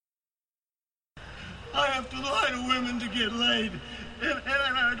I have to lie to women to get laid, and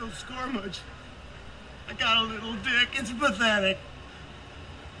I don't score much. I got a little dick. It's pathetic.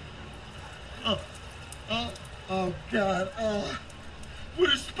 Oh, God. Oh, would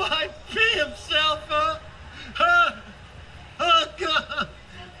a spy pee himself, huh? Huh? Oh, God.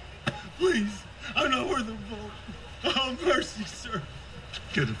 Please, I'm not worth a vote. Oh, mercy, sir.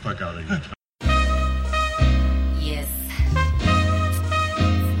 Get the fuck out of here. Yes.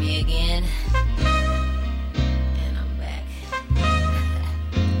 It's me again. And I'm back.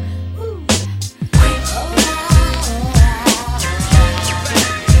 Woo.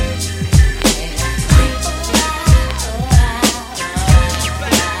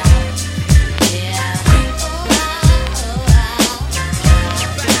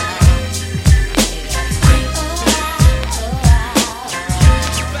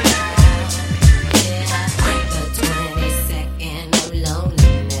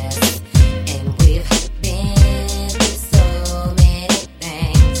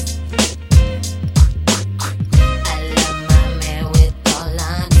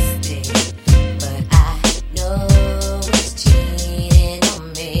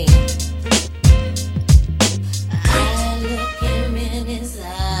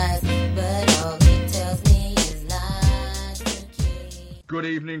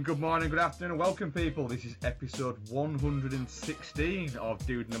 Good morning, good afternoon, and welcome, people. This is episode 116 of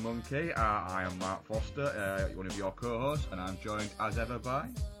Dude and the Monkey. I am Mark Foster, one of your co-hosts, and I'm joined as ever by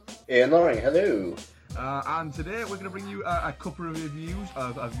Ian Loring. Hello. And today we're going to bring you a couple of reviews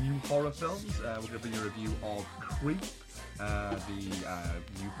of new horror films. We're going to bring you a review of Creep, the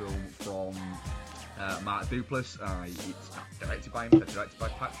new film from Mark Duplass. It's directed by him, directed by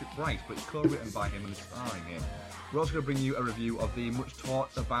Patrick Bright, but it's co-written by him and starring him. We're also going to bring you a review of the much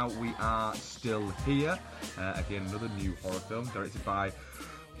talked about We Are Still Here. Again, another new horror film directed by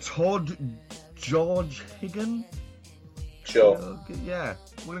Todd George Higgin. Sure. Yeah,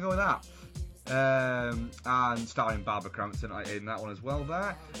 we're going to go with that. And starring Barbara Crampton in that one as well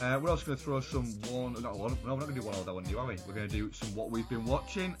there. We're also going to throw we're not going to do one of that one, are we? We're going to do some what we've been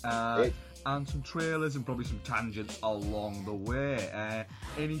watching. And some trailers and probably some tangents along the way.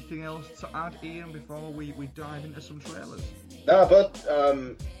 Anything else to add, Ian, before we dive into some trailers? No, but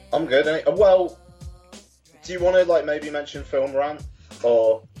I'm good. Well, do you want to maybe mention Film Rant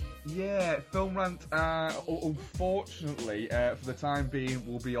or? Yeah, Film Rant. Unfortunately, for the time being,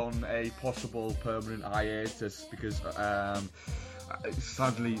 will be on a possible permanent hiatus because.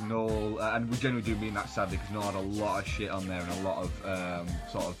 Sadly, Noel, and we generally do mean that sadly because Noel had a lot of shit on there and a lot of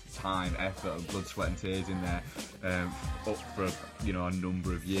sort of time, effort and blood, sweat and tears in there up for a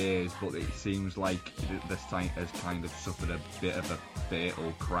number of years, but it seems like this site has kind of suffered a bit of a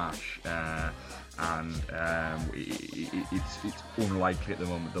fatal crash and it's unlikely at the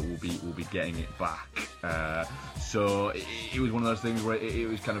moment that we'll be getting it back. So it was one of those things where it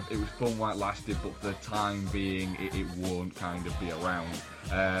was fun while it lasted, but for the time being, it won't kind of be around.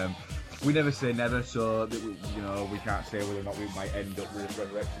 We never say never, so we can't say whether or not we might end up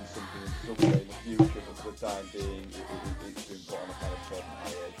resurrecting something in some way in the future. But for the time being, it's been put on a kind of permanent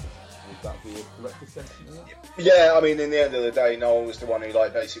hiatus. Would that be a correct assessment of that? Yeah, I mean, in the end of the day, Noel was the one who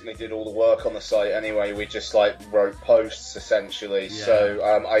basically did all the work on the site anyway. We just wrote posts essentially. Yeah. So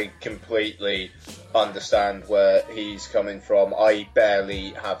I completely understand where he's coming from. I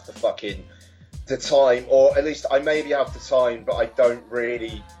barely have the time, or at least I maybe have the time, but I don't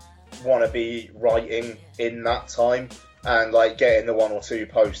really want to be writing in that time. And getting the one or two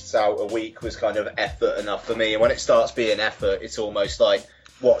posts out a week was kind of effort enough for me. And when it starts being effort, it's almost like,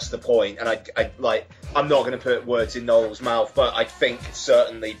 what's the point? And I'm not going to put words in Noel's mouth, but I think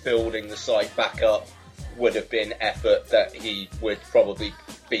certainly building the site back up would have been effort that he would probably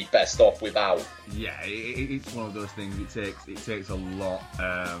be best off without. Yeah, it's one of those things. It takes a lot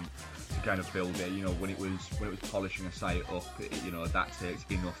to kind of build it. When it was polishing a site up, that takes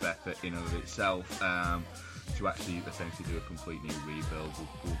enough effort in and of itself. To actually essentially do a complete new rebuild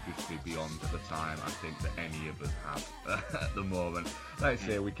will just be beyond the time I think that any of us have at the moment. Like I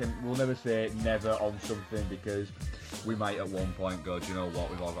say, we'll never say never on something because we might at one point go, do you know what,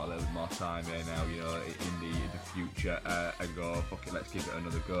 we've all got a little bit more time here now, in the future, and go, fuck it, let's give it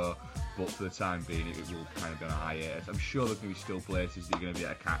another go. But for the time being, it will kind of be on a hiatus. I'm sure there's going to be still places that you're going to be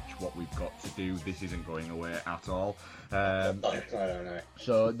able to catch what we've got to do. This isn't going away at all. I don't know.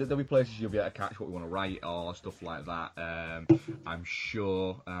 So there'll be places you'll be able to catch what we want to write or stuff like that. I'm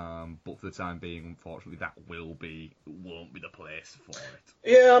sure, but for the time being, unfortunately, that won't be the place for it.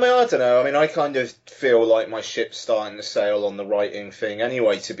 Yeah, I mean, I don't know. I mean, I kind of feel like my ship's starting to sail on the writing thing.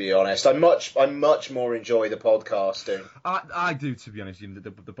 Anyway, to be honest, I much more enjoy the podcasting. I do, to be honest.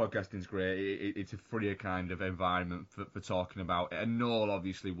 The podcasting podcasting's great. It's a freer kind of environment for talking about it. And Noel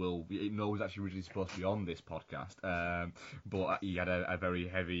obviously Noel was actually originally supposed to be on this podcast, but he had a very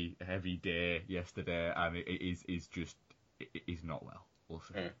heavy day yesterday, and he's not well. We'll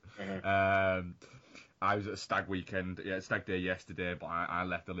see. I was at a stag day yesterday, but I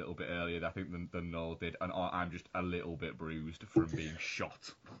left a little bit earlier, I think, than Noel did, and I'm just a little bit bruised from being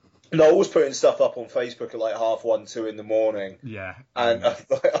shot. Noel was putting stuff up on Facebook at like 1:30, 2 in the morning. Yeah. And I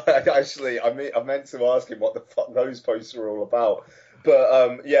meant to ask him what the fuck those posts were all about.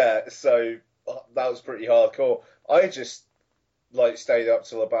 But, so that was pretty hardcore. I just, stayed up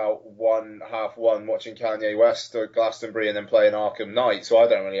till about 1:30 watching Kanye West at Glastonbury and then playing Arkham Knight, so I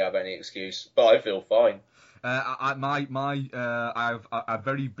don't really have any excuse, but I feel fine. I have a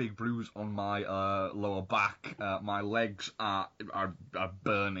very big bruise on my lower back. My legs are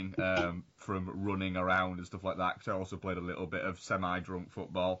burning from running around and stuff like that. Because I also played a little bit of semi-drunk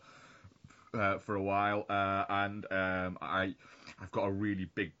football for a while, and I've got a really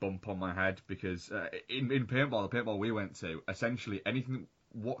big bump on my head because in paintball, the paintball we went to, essentially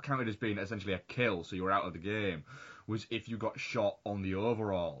what counted as being essentially a kill, so you were out of the game, was if you got shot on the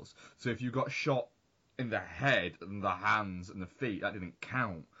overalls. So if you got shot in the head and the hands and the feet, that didn't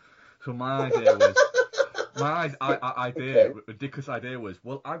count. So my idea was, ridiculous idea was,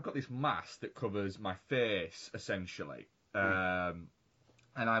 well, I've got this mask that covers my face essentially,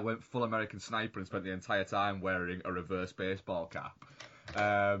 and I went full American Sniper and spent the entire time wearing a reverse baseball cap,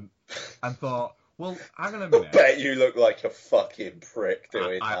 and thought, well, hang on a minute. I bet you look like a fucking prick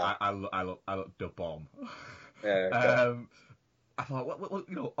doing that. I look the bomb. Yeah. I thought,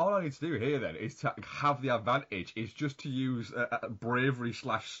 well, all I need to do here then is to have the advantage is just to use bravery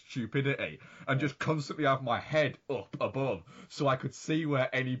 / stupidity and just constantly have my head up above so I could see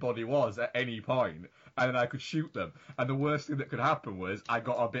where anybody was at any point and then I could shoot them. And the worst thing that could happen was I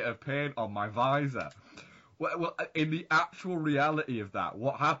got a bit of paint on my visor. Well, in the actual reality of that,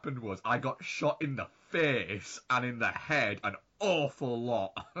 what happened was I got shot in the face and in the head an awful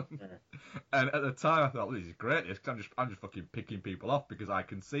lot. And at the time I thought, well, this is great, because I'm just fucking picking people off because I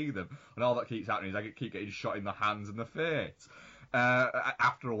can see them, and all that keeps happening is I keep getting shot in the hands and the face.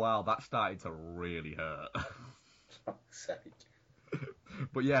 After a while, that started to really hurt. Fuck's sake.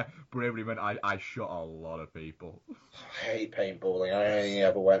 But yeah, bravery meant I shot a lot of people. I hate paintballing. I only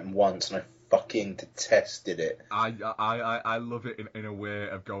ever went once, and I fucking detested it. I love it in a way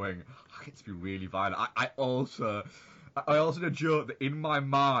of going, I get to be really violent. I also did a joke that in my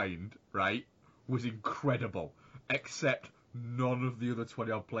mind, right, was incredible, except none of the other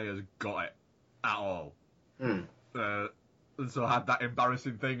 20-odd players got it at all. And so I had that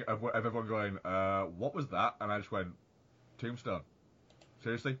embarrassing thing of everyone going, what was that? And I just went, Tombstone.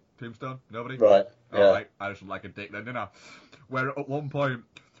 Seriously? Tombstone? Nobody? Right. Yeah. Alright, I just looked like a dick then, didn't I? Where at one point,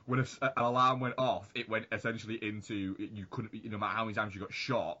 when an alarm went off, it went essentially into, you couldn't, no matter how many times you got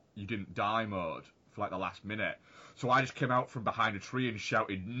shot, you didn't die mode for like the last minute. So I just came out from behind a tree and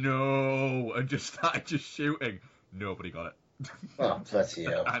shouted, no, and just started just shooting. Nobody got it. Oh, bloody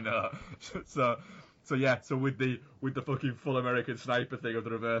hell. I know. So with the fucking full American Sniper thing of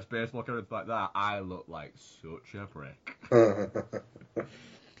the reverse baseball and everything like that, I look like such a prick. So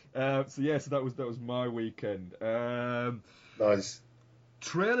that was my weekend. Nice.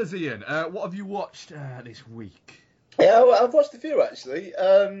 Trailers, Ian. What have you watched this week? Yeah, I've watched a few actually.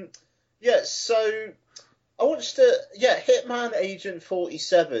 So I watched Hitman Agent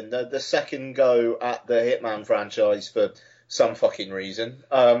 47, the second go at the Hitman franchise for some fucking reason.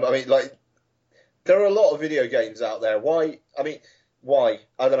 There are a lot of video games out there. Why? I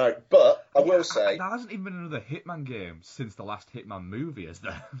don't know. But I will say, there hasn't even been another Hitman game since the last Hitman movie, is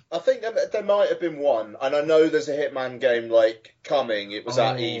there? I think there might have been one, and I know there's a Hitman game coming. It was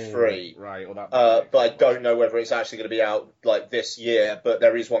at E3, right? Well, but I don't know whether it's actually going to be out this year. But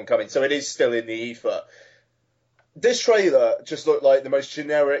there is one coming, so it is still in the ether. This trailer just looked like the most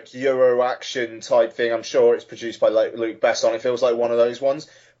generic Euro action type thing. I'm sure it's produced by Luc Besson. It feels like one of those ones.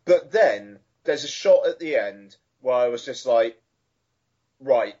 But then there's a shot at the end where I was just like,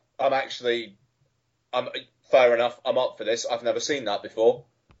 right, I'm fair enough. I'm up for this. I've never seen that before.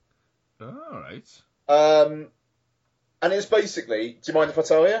 All right. And it's basically, do you mind if I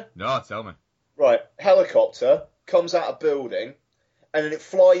tell you? No, tell me. Right, helicopter comes out of building, and then it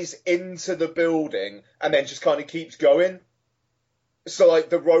flies into the building, and then just kind of keeps going. So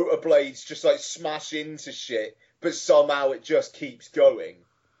the rotor blades just smash into shit, but somehow it just keeps going.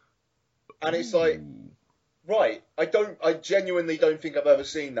 And it's right, I genuinely don't think I've ever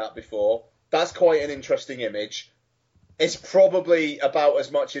seen that before. That's quite an interesting image. It's probably about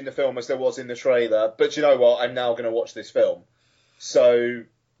as much in the film as there was in the trailer, but you know what? I'm now going to watch this film. So,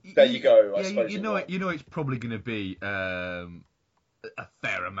 there you go. I Yeah, suppose you know it. You know it's probably going to be a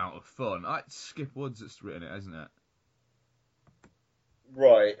fair amount of fun. It's Skip Woods that's written it, isn't it?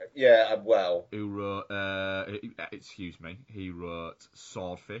 Right. Yeah. Well. Who wrote? Excuse me. He wrote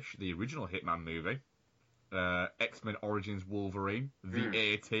Swordfish, the original Hitman movie. X-Men Origins Wolverine, The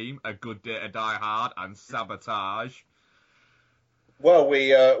A-Team, A Good Day to Die Hard, and Sabotage. Well,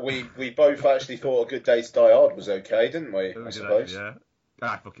 we both actually thought A Good Day to Die Hard was okay, didn't we? I suppose. Yeah.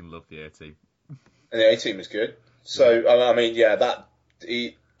 I fucking love The A-Team. And the A-Team was good. So I mean, yeah,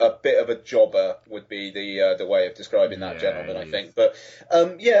 a bit of a jobber would be the way of describing that gentleman, I think. But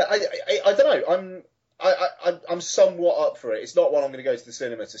yeah, I don't know. I'm somewhat up for it. It's not one I'm going to go to the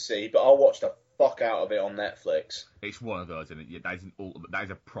cinema to see, but I'll watch the fuck out of it on Netflix. It's one of those, isn't it? That is an ultimate. That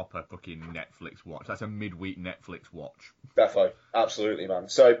is a proper fucking Netflix watch. That's a midweek Netflix watch. Defo, absolutely, man.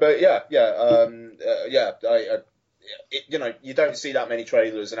 So, but yeah. You know, you don't see that many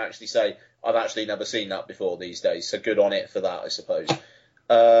trailers and actually say, I've actually never seen that before these days. So good on it for that, I suppose.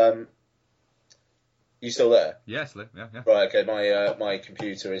 You still there? Yes, yeah. Right, okay. My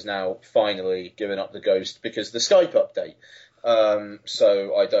computer is now finally giving up the ghost because the Skype update.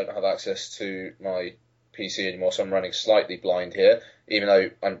 So I don't have access to my PC anymore, so I'm running slightly blind here, even though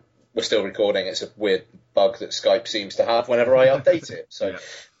we're still recording. It's a weird bug that Skype seems to have whenever I update it. So,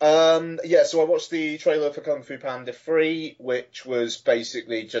 so I watched the trailer for Kung Fu Panda 3, which was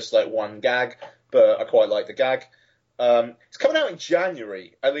basically just like one gag, but I quite like the gag. It's coming out in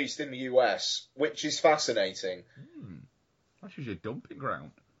January, at least in the US, which is fascinating. That's usually a dumping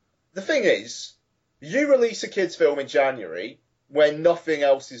ground. The thing is, you release a kids' film in January when nothing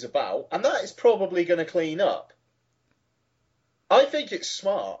else is about, and that is probably going to clean up. I think it's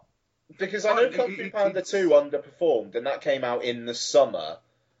smart, because I know Kung Fu Panda 2 underperformed, and that came out in the summer.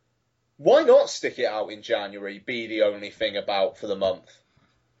 Why not stick it out in January, be the only thing about for the month?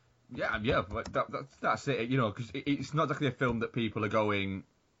 Yeah, but that's it, you know, because it's not exactly a film that people are going,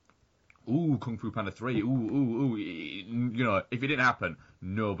 ooh, Kung Fu Panda 3, ooh. You know, if it didn't happen,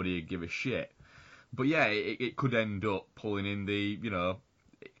 nobody would give a shit. But yeah, it could end up pulling in a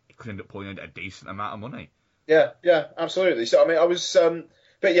decent amount of money. Yeah, absolutely. So, I mean,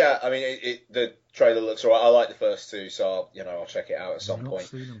 the trailer looks alright. I like the first two, so, I'll check it out at some point.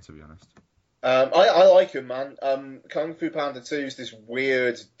 I've not seen them, to be honest. I like him, man. Kung Fu Panda 2 is this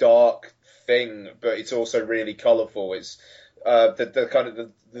weird, dark thing, but it's also really colourful. It's the kind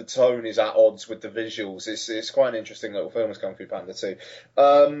of the tone is at odds with the visuals. It's quite an interesting little film, as Kung Fu Panda 2.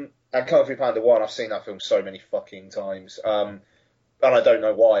 And Kung Fu Panda 1, I've seen that film so many fucking times. And I don't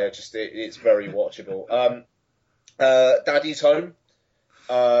know why. It's very watchable. Daddy's Home,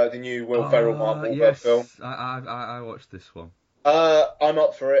 the new Will Ferrell, Mark Wahlberg film. I watched this one. I'm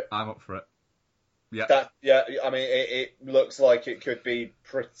up for it. I'm up for it. Yeah. I mean, it looks like it could be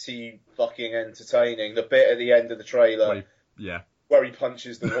pretty fucking entertaining. The bit at the end of the trailer, where he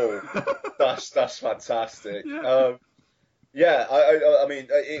punches the wall, that's fantastic. Yeah. I mean,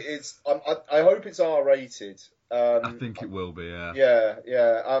 I hope it's R-rated. I think it will be.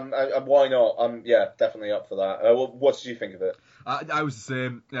 Yeah. And why not? I'm definitely up for that. What did you think of it? I was the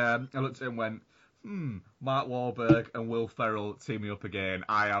same. I looked at it and went, Mark Wahlberg and Will Ferrell teaming up again.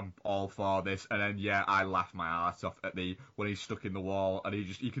 I am all for this. And then I laughed my ass off at when he's stuck in the wall and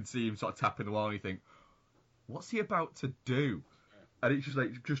you can see him sort of tapping the wall and you think, what's he about to do? And it's just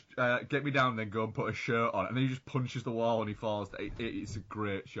like, get me down and then go and put a shirt on. And then he just punches the wall and he falls. It's a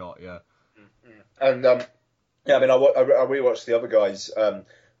great shot, yeah. And I mean, I rewatched The Other Guys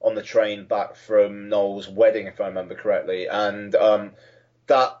on the train back from Noel's wedding, if I remember correctly, and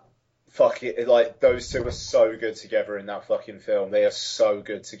those two are so good together in that fucking film. They are so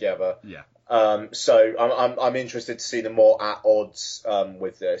good together. Yeah. So I'm interested to see them more at odds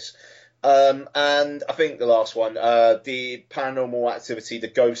with this. And I think the last one, the Paranormal Activity, The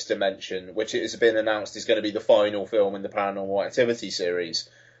Ghost Dimension, which has been announced is going to be the final film in the Paranormal Activity series,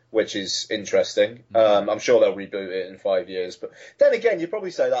 which is interesting. I'm sure they'll reboot it in 5 years. But then again, you'd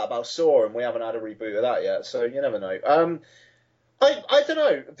probably say that about Saw, and we haven't had a reboot of that yet, so you never know. I don't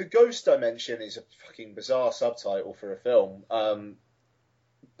know. The Ghost Dimension is a fucking bizarre subtitle for a film.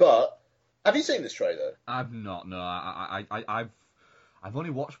 But have you seen this trailer? I've not, no. I've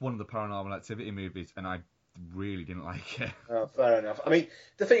only watched one of the Paranormal Activity movies, and I really didn't like it. Oh, fair enough. I mean,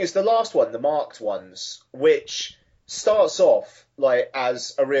 the thing is, the last one, the marked ones, which starts off like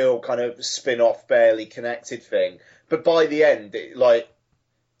as a real kind of spin-off, barely connected thing, but by the end,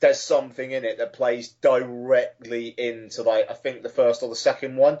 there's something in it that plays directly into I think the first or the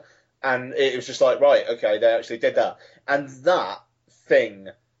second one, and it was just like, right, okay, they actually did that, and that thing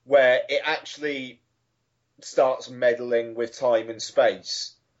where it actually starts meddling with time and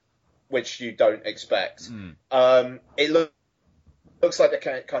space which you don't expect. It looks like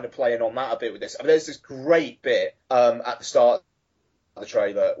they're kind of playing on that a bit with this. I mean, there's this great bit at the start of the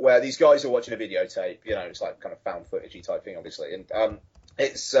trailer where these guys are watching a videotape. You know, it's like kind of found footagey type thing, obviously, and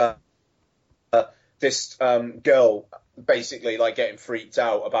it's this girl basically like getting freaked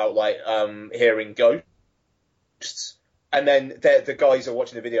out about like hearing ghosts. And then the guys are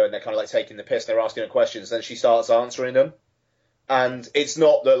watching the video and they're kind of like taking the piss. They're asking her questions. Then she starts answering them. And it's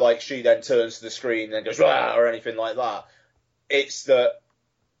not that like she then turns to the screen and goes rah or anything like that. It's that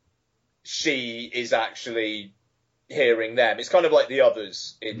she is actually hearing them. It's kind of like the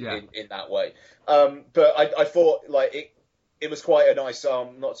others in that way. But I thought like it was quite a nice.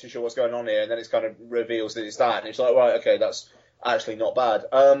 I'm not too sure what's going on here, and then it kind of reveals that it's that, and it's like right, okay, that's actually not bad.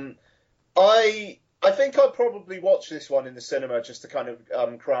 I think I'd probably watch this one in the cinema just to kind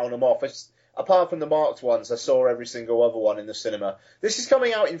of crown them off. Apart from the marked ones, I saw every single other one in the cinema. This is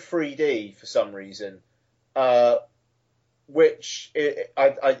coming out in 3D for some reason, which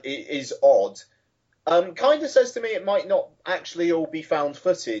is odd. Kind of says to me it might not actually all be found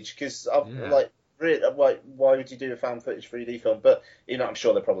footage, because why would you do a found footage 3D film? But you know, I'm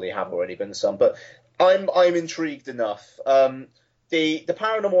sure there probably have already been some. But I'm intrigued enough. The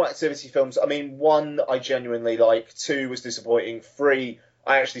Paranormal Activity films, I mean, 1 I genuinely like, 2 was disappointing, 3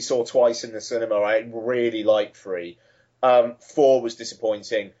 I actually saw twice in the cinema. I really liked 3. 4 was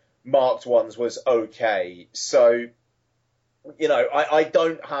disappointing. Marked ones was okay. So, you know, I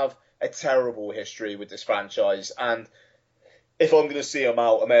don't have a terrible history with this franchise, and if I'm going to see them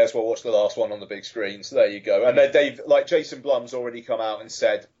out, I may as well watch the last one on the big screen. So there you go. And they've like Jason Blum's already come out and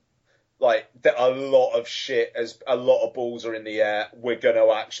said, like, a lot of balls are in the air. We're going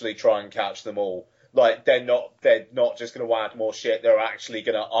to actually try and catch them all. Like, they're not just going to add more shit. They're actually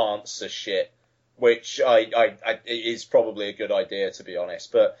going to answer shit, which is probably a good idea, to be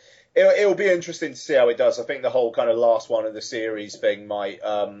honest. But it'll be interesting to see how it does. I think the whole kind of last one of the series thing might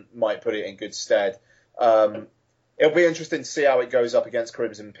put it in good stead. It'll be interesting to see how it goes up against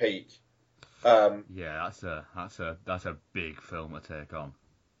Crimson Peak. Yeah, that's a big film to take on.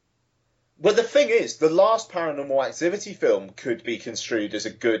 Well, the thing is, the last Paranormal Activity film could be construed as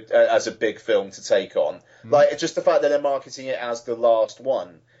a big film to take on. Like, just the fact that they're marketing it as the last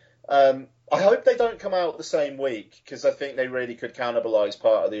one. I hope they don't come out the same week, because I think they really could cannibalise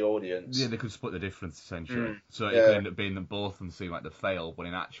part of the audience. Yeah, they could split the difference, essentially. So it could end up being them both and seem like they fail, but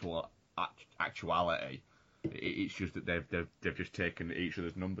in actuality, it's just that they've just taken each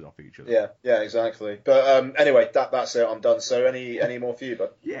other's numbers off each other. Yeah, exactly. But anyway, that's it. I'm done. So any more for you,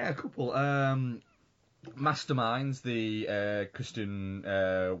 bud? Yeah, a couple. Masterminds, the Kristen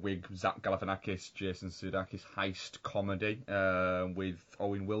Wiig, Zach Galifianakis, Jason Sudeikis heist comedy with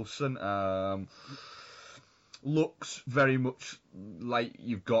Owen Wilson. Looks very much like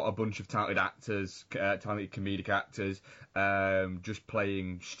you've got a bunch of talented actors, talented comedic actors, just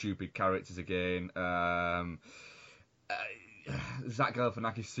playing stupid characters again. Zach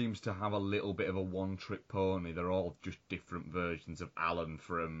Galifianakis seems to have a little bit of a one-trick pony. They're all just different versions of Alan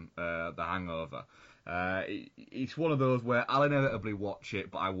from The Hangover. It's one of those where I'll inevitably watch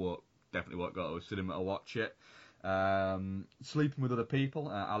it, but I definitely won't go to a cinema to watch it. Sleeping with Other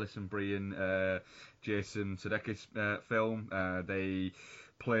People, Alison Brie and Jason Sudeikis film. They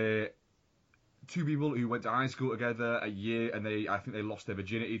play two people who went to high school together a year, and I think they lost their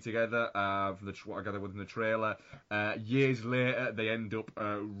virginity together. From what I gathered within the trailer, years later they end up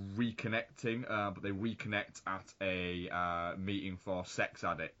reconnecting, but they reconnect at a meeting for sex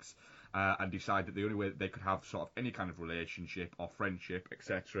addicts. And decide that the only way that they could have sort of any kind of relationship or friendship,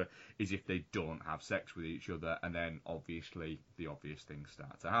 etc., is if they don't have sex with each other, and then obviously the obvious things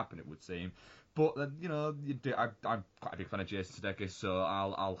start to happen, it would seem. But you know, I'm quite a big fan of Jason Sudeikis, so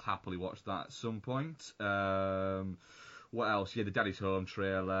I'll happily watch that at some point. What else? Yeah, the Daddy's Home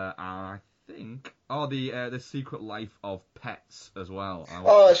trailer, and I think the Secret Life of Pets as well. I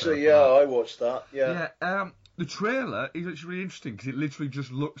watched that. Yeah. The trailer is actually really interesting because it literally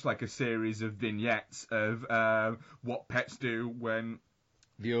just looks like a series of vignettes of what pets do when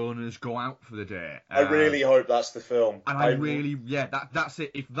the owners go out for the day. I really hope that's the film. And that's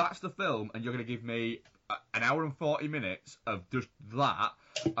it. If that's the film and you're going to give me an hour and 40 minutes of just that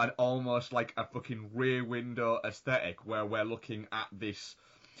and almost like a fucking Rear Window aesthetic where we're looking at this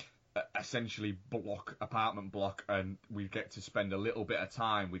essentially apartment block, and we get to spend a little bit of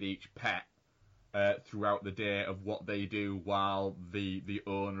time with each pet throughout the day of what they do while the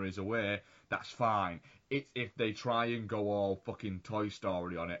owner is away, that's fine. It's if they try and go all fucking Toy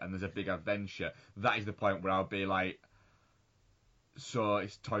Story on it and there's a big adventure, that is the point where I'll be like, so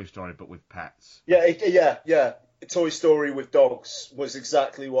it's Toy Story but with pets. Yeah. Toy Story with dogs was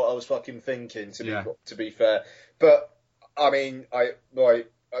exactly what I was fucking thinking. To be fair, but I mean,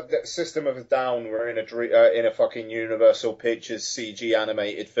 System of a Down were in a fucking Universal Pictures CG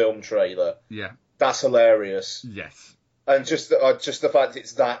animated film trailer. Yeah, that's hilarious. Yes. And just the fact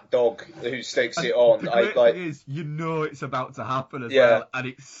it's that dog who sticks it on. The great thing is, you know it's about to happen as well, and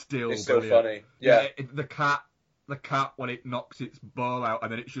it's still funny. Yeah. The cat when it knocks its ball out,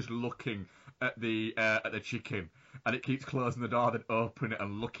 and then it's just looking at the chicken, and it keeps closing the door, then opening it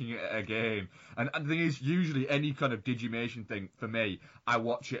and looking at it again. And the thing is, usually any kind of Digimation thing for me, I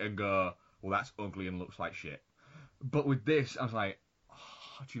watch it and go, well, that's ugly and looks like shit. But with this, I was like,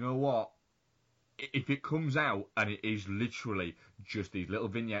 oh, do you know what? If it comes out and it is literally just these little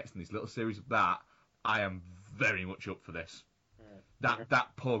vignettes and these little series of that, I am very much up for this.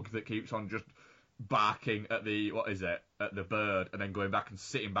 That pug that keeps on just barking at the bird and then going back and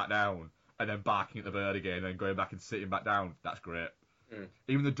sitting back down and then barking at the bird again and then going back and sitting back down, that's great.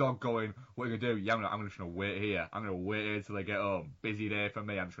 Even the dog going, what are you going to do? Yeah, I'm just going to wait here. I'm going to wait here till they get home. Busy day for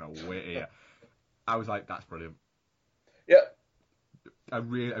me, I'm just going to wait here. I was like, that's brilliant. Yeah. I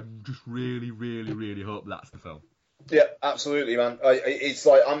just really, really, really hope that's the film. Yeah, absolutely, man. It's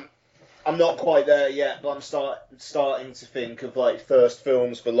like I'm not quite there yet, but I'm starting to think of like first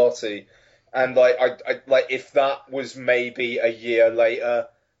films for Lottie, and like if that was maybe a year later,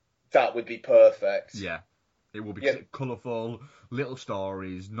 that would be perfect. Yeah, it will be colourful, little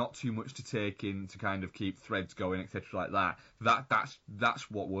stories, not too much to take in to kind of keep threads going, etc. like that.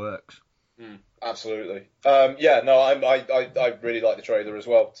 That's what works. Absolutely. I really like the trailer as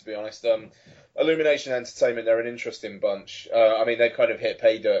well, to be honest. Illumination Entertainment, they're an interesting bunch. I mean, they kind of hit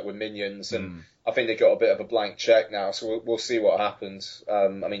pay dirt with Minions, and I think they got a bit of a blank check now, so we'll see what happens. I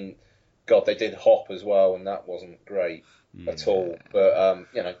mean, God, they did Hop as well, and that wasn't great at all. But,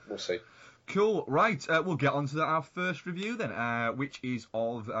 we'll see. Cool, right, we'll get on to our first review then, which is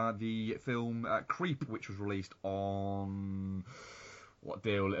of the film Creep, which was released on... What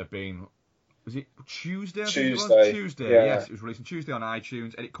day will it have been? Was it Tuesday? Tuesday, yeah. Yes, it was released on Tuesday on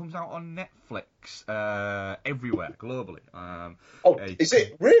iTunes, and it comes out on Netflix everywhere, globally. Is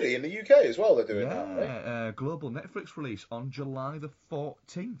it really? In the UK as well, they're doing that, right? Yeah, global Netflix release on July the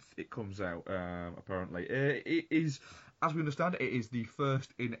 14th, it comes out, apparently. It is, as we understand it, is the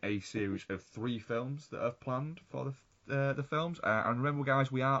first in a series of 3 films that are planned for the films. And remember,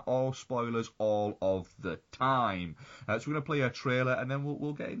 guys, we are all spoilers all of the time. So we're going to play a trailer, and then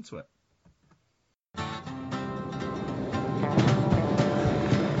we'll get into it.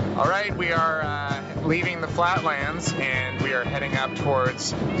 All right, we are leaving the flatlands, and we are heading up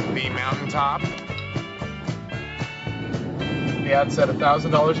towards the mountaintop. The ad said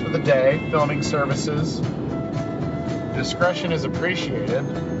 $1,000 for the day, filming services. Discretion is appreciated.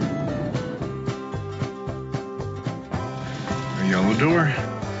 A yellow door.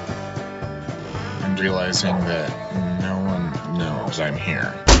 And realizing that no one knows I'm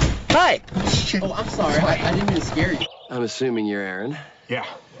here. Hi! Oh, I'm sorry. I didn't mean to scare you. I'm assuming you're Aaron. Yeah,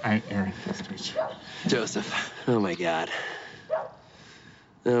 I'm Aaron. Nice to meet you. Joseph. Oh my God.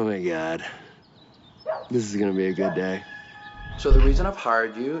 Oh my God. This is gonna be a good day. So the reason I've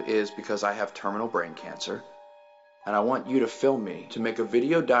hired you is because I have terminal brain cancer, and I want you to film me to make a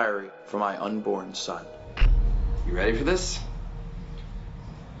video diary for my unborn son. You ready for this?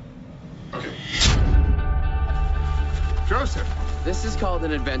 Okay. Joseph. This is called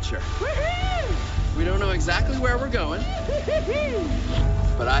an adventure. Woo-hoo! We don't know exactly where we're going,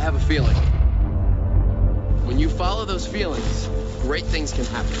 but I have a feeling. When you follow those feelings, great things can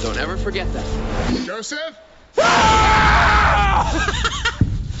happen. Don't ever forget that. Joseph?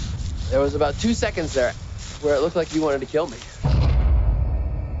 There was about 2 seconds there where it looked like you wanted to kill me.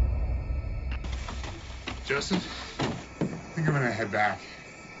 Joseph? I think I'm gonna head back.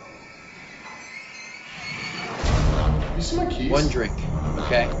 You see my keys? One drink,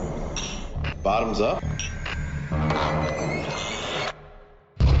 okay? Bottoms up.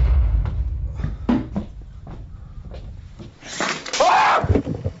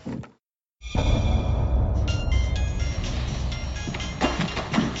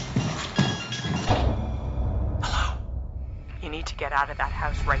 Hello. You need to get out of that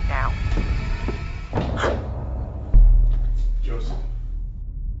house right now. Joseph.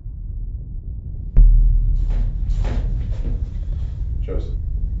 Joseph.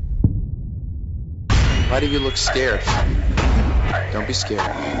 Why do you look scared? Don't be scared.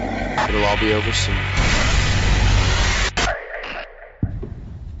 It'll all be over soon.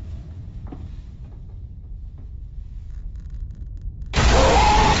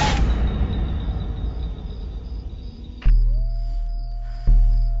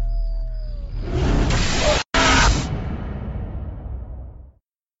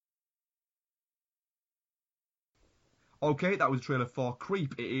 Okay, that was a trailer for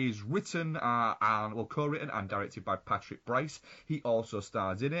Creep. It is written co-written and directed by Patrick Bryce. He also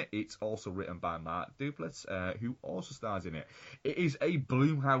stars in it. It's also written by Mark Duplass, who also stars in it. It is a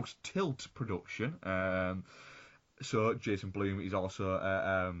Blumhouse Tilt production. So Jason Blum is also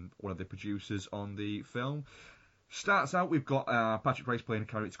one of the producers on the film. Starts out, we've got Patrick Bryce playing a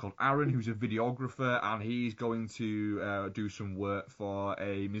character called Aaron, who's a videographer, and he's going to do some work for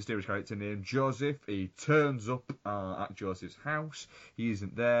a mysterious character named Joseph. He turns up at Joseph's house. He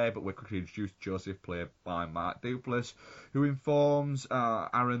isn't there, but we're quickly introduced to Joseph, played by Mark Duplass, who informs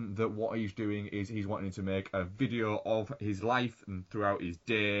Aaron that what he's doing is he's wanting to make a video of his life and throughout his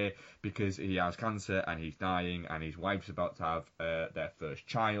day, because he has cancer and he's dying, and his wife's about to have their first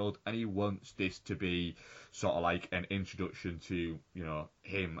child, and he wants this to be sort of like an introduction to, you know,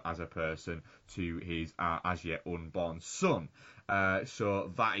 him as a person to his as yet unborn son.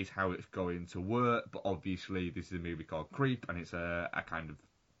 So that is how it's going to work. But obviously, this is a movie called Creep, and it's a kind of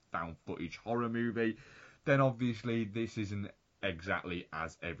found footage horror movie. Then obviously, this isn't exactly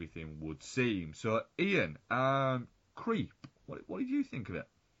as everything would seem. So Ian, Creep, what did you think of it?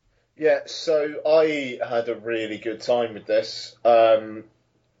 Yeah, so I had a really good time with this.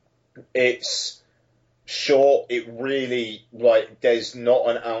 It's short. It really, like, there's not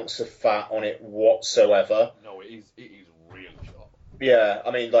an ounce of fat on it whatsoever. No, it is really short. Yeah,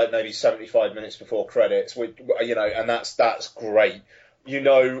 I mean, like maybe 75 minutes before credits, you know, and that's great. You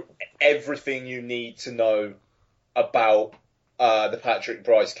know everything you need to know about the Patrick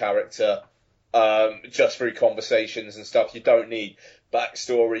Bryce character just through conversations and stuff. You don't need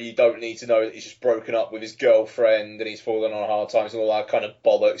backstory. You don't need to know that he's just broken up with his girlfriend and he's fallen on hard times and all that kind of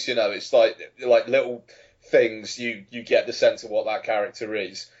bollocks. You know, it's like little things you get the sense of what that character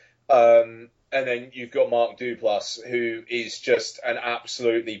is. And then you've got Mark Duplass, who is just an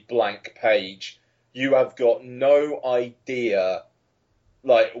absolutely blank page. You have got no idea,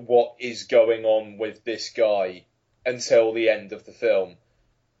 like, what is going on with this guy until the end of the film.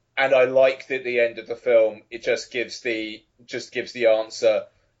 And I like that at the end of the film, it just gives the answer.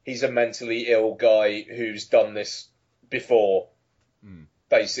 He's a mentally ill guy who's done this before,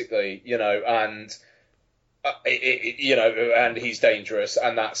 basically, you know, and you know, and he's dangerous,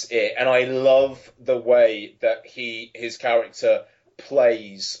 and that's it. And I love the way that his character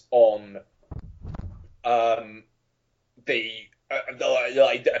plays on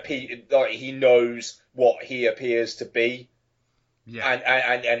he knows what he appears to be. Yeah.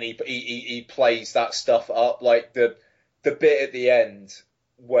 And he plays that stuff up, like the bit at the end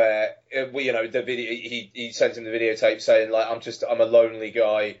where you know, the video, he sends him the videotape saying, like, I'm a lonely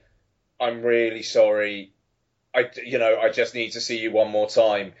guy, I'm really sorry, I just need to see you one more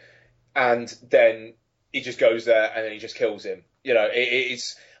time, and then he just goes there and then he just kills him. You know,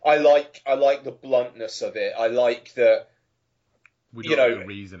 I like the bluntness of it. I like that. We don't know the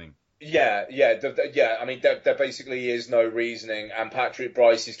reasoning. Yeah. I mean, there basically is no reasoning, and Patrick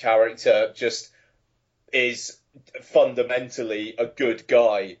Bryce's character just is fundamentally a good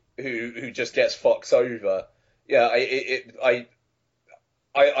guy who just gets fucked over. Yeah,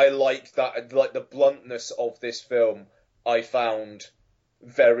 I like that, like the bluntness of this film. I found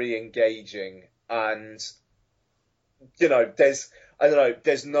very engaging, and you know, there's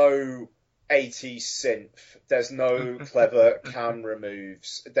no 80s synth. There's no clever camera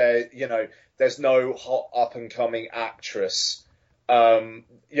moves. There's no hot up and coming actress. You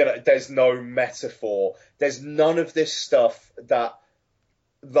know, there's no metaphor. There's none of this stuff that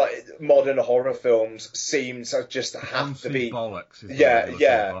modern horror films seem to just have to be. Bollocks.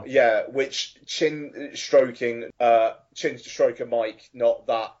 Yeah. Which chin stroker Mike, not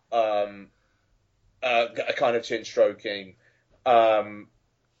that kind of chin stroking.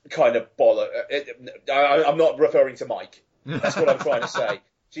 Kind of bollock. I'm not referring to Mike. That's what I'm trying to say.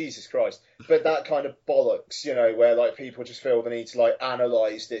 Jesus Christ. But that kind of bollocks, you know, where like people just feel the need to like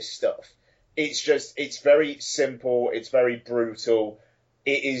analyze this stuff. It's very simple. It's very brutal.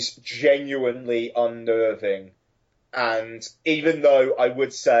 It is genuinely unnerving. And even though I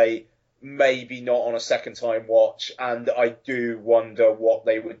would say maybe not on a second time watch, and I do wonder what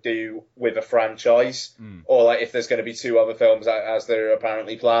they would do with a franchise, or like if there's going to be 2 other films as they're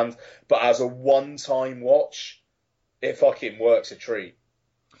apparently planned, but as a one-time watch, it fucking works a treat.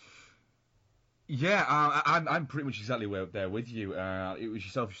 Yeah, I'm pretty much exactly there with you. It was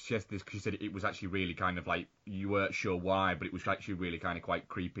yourself who suggested this, because you said it was actually really kind of like, you weren't sure why, but it was actually really kind of quite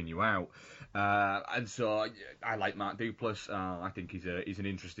creeping you out. And so I like Mark Duplass. I think he's an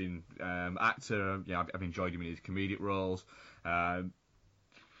interesting actor. Yeah, I've enjoyed him in his comedic roles. And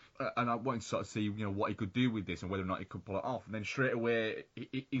I wanted to sort of see, you know, what he could do with this and whether or not he could pull it off. And then straight away,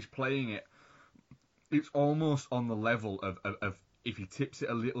 he's playing it it's almost on the level of if he tips it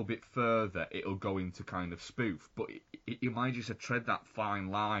a little bit further, it'll go into kind of spoof. But it might just tread that fine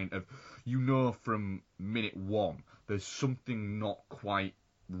line of, from minute one, there's something not quite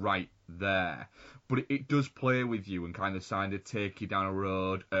right there. But it does play with you and kind of take you down a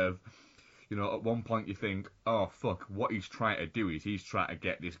road of, at one point you think, oh, fuck, what he's trying to do is he's trying to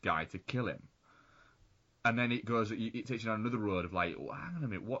get this guy to kill him. And then it takes you down another road of like, oh, hang on a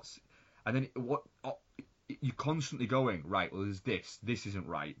minute, you're constantly going, right, well, there's this isn't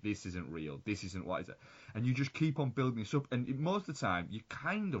right, this isn't real, this isn't what is it. And you just keep on building this up. And most of the time, you're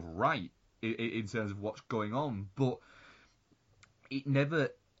kind of right in terms of what's going on, but it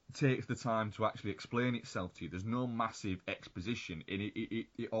never takes the time to actually explain itself to you. There's no massive exposition, and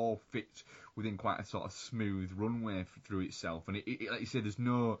it all fits within quite a sort of smooth runway through itself. And like you said, there's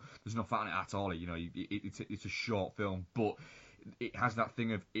no fat on it at all. It's a short film, but it has that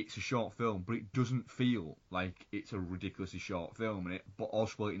thing of it's a short film, but it doesn't feel like it's a ridiculously short film, but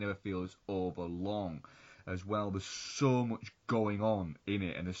also it never feels over long as well. There's so much going on in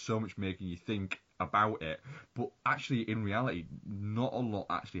it, and there's so much making you think about it, but actually in reality not a lot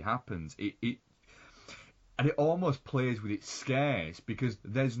actually happens. And it almost plays with its scares, because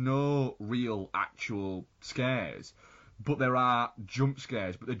there's no real actual scares, but there are jump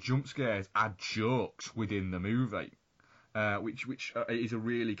scares, but the jump scares are jokes within the movie. Which is a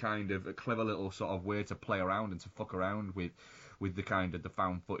really kind of a clever little sort of way to play around and to fuck around with the kind of the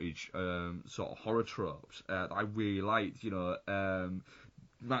found footage sort of horror tropes that I really liked.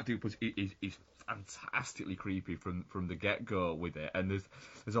 Matt Duplass is fantastically creepy from the get go with it, and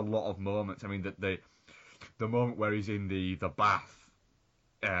there's a lot of moments. I mean, the moment where he's in the bath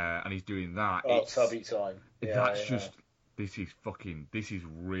and he's doing that. Oh, tubby time. This is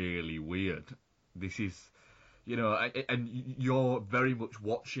really weird. This is. And you're very much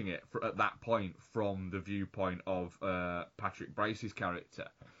watching it at that point from the viewpoint of Patrick Brice's character.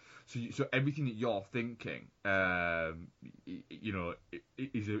 So everything that you're thinking, is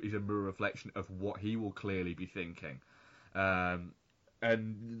a mirror reflection of what he will clearly be thinking.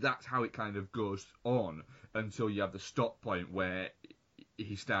 And that's how it kind of goes on until you have the stop point where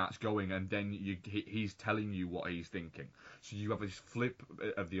he starts going, and then he's telling you what he's thinking. So you have this flip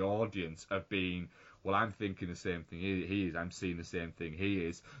of the audience of being, well, I'm thinking the same thing he is, I'm seeing the same thing he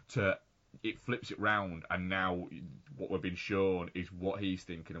is, to it flips it round, and now what we're being shown is what he's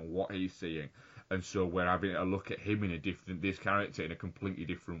thinking and what he's seeing. And so we're having a look at him this character in a completely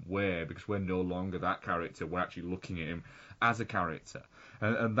different way, because we're no longer that character, we're actually looking at him as a character.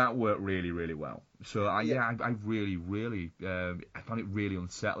 And that worked really, really well. So I really, really, I found it really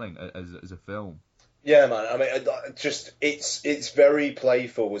unsettling as a film. Yeah, man. I mean, it's very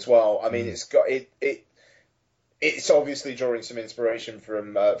playful as well. I mean, it's obviously drawing some inspiration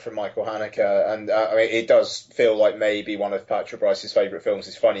from Michael Haneke, and I mean, it does feel like maybe one of Patrick Brice's favourite films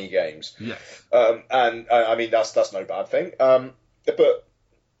is Funny Games. Yes. And I mean, that's no bad thing. But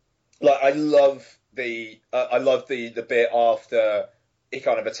like, I love the bit after he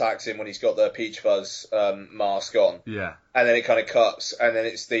kind of attacks him when he's got the Peach Fuzz mask on. Yeah. And then it kind of cuts, and then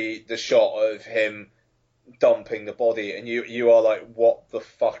it's the shot of him dumping the body, and you are like, what the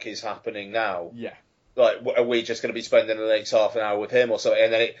fuck is happening now? Yeah. Like, are we just going to be spending the next half an hour with him or something?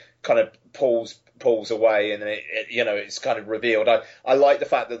 And then it kind of pulls away, and then it's kind of revealed. I like the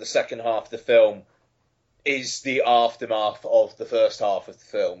fact that the second half of the film is the aftermath of the first half of the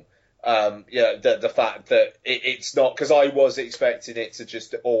film. The fact that it's not, because I was expecting it to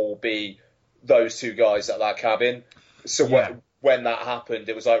just all be those two guys at that cabin. So when that happened,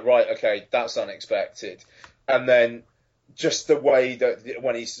 it was like, right, okay, that's unexpected. And then just the way that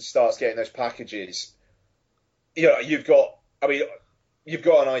when he starts getting those packages, you've got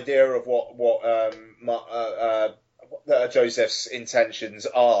an idea of what Joseph's intentions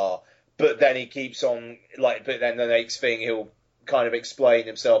are, but then he keeps on, like, but then the next thing he'll kind of explain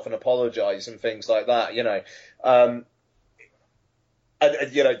himself and apologise and things like that, and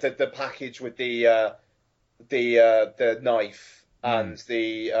the package with the knife and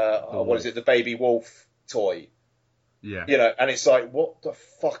the baby wolf toy. Yeah. And it's like, what the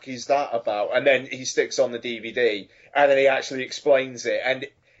fuck is that about? And then he sticks on the DVD, and then he actually explains it, and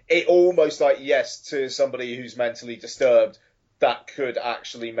it almost like, yes, to somebody who's mentally disturbed, that could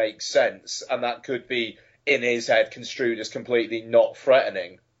actually make sense, and that could be in his head construed as completely not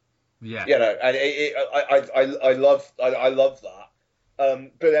threatening. Yeah. And I love that.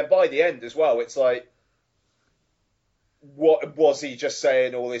 But then by the end as well, it's like, what was he just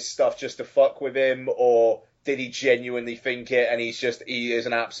saying all this stuff just to fuck with him, or did he genuinely think it, and he is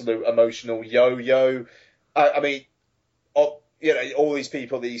an absolute emotional yo-yo? I mean, all these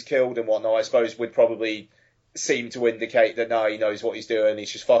people that he's killed and whatnot, I suppose would probably seem to indicate that no, he knows what he's doing,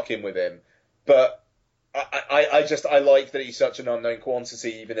 he's just fucking with him. But I like that he's such an unknown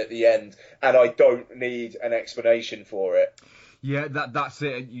quantity even at the end, and I don't need an explanation for it. Yeah, that's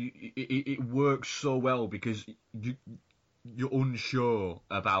it. It works so well because you're unsure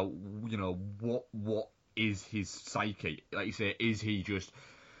about what is his psyche. Like you say, is he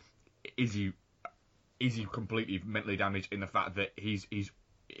completely mentally damaged in the fact that he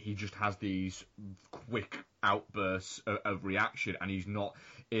just has these quick outbursts of reaction, and he's not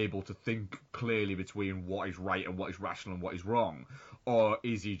able to think clearly between what is right and what is rational and what is wrong? Or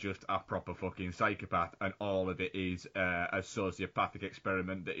is he just a proper fucking psychopath, and all of it is a sociopathic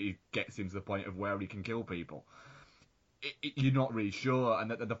experiment that he gets him to the point of where he can kill people? You're not really sure,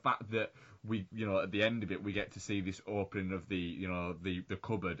 and the fact that we, at the end of it, we get to see this opening of the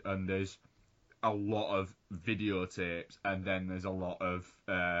cupboard, and there's a lot of videotapes, and then there's a lot of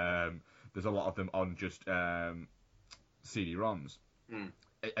them on just CD-ROMs,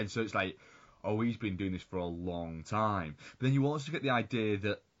 and so it's like, oh, he's been doing this for a long time. But then you also get the idea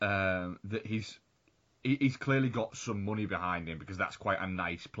that that he's clearly got some money behind him, because that's quite a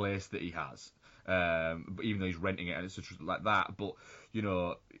nice place that he has. Even though he's renting it and it's such like that, but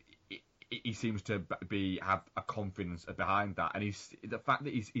he seems to have a confidence behind that, and the fact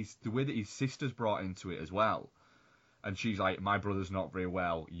that he's the way that his sister's brought into it as well, and she's like, my brother's not very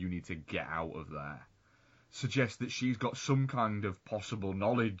well, you need to get out of there, suggests that she's got some kind of possible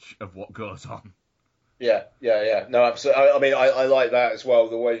knowledge of what goes on. Yeah. No, absolutely. I mean, I like that as well.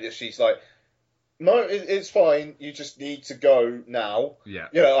 The way that she's like, no, it's fine. You just need to go now. Yeah.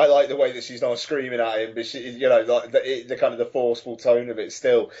 I like the way that she's not screaming at him, but she, like the kind of the forceful tone of it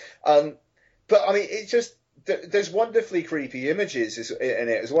still. But I mean, it just there's wonderfully creepy images in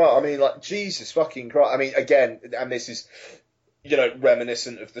it as well. I mean, like, Jesus fucking Christ. I mean, again, and this is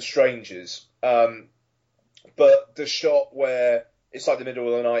reminiscent of The Strangers. But the shot where it's like the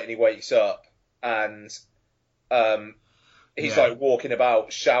middle of the night and he wakes up and he's like walking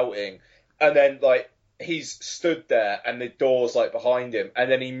about shouting. And then, like, he's stood there, and the door's, like, behind him,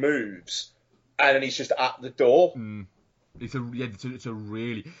 and then he moves, and then he's just at the door. It's a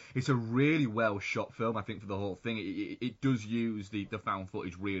really well shot film, I think, for the whole thing. It does use the found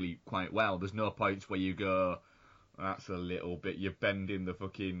footage really quite well. There's no points where you go, that's a little bit, you're bending the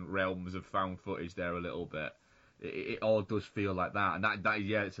fucking realms of found footage there a little bit. It all does feel like that, and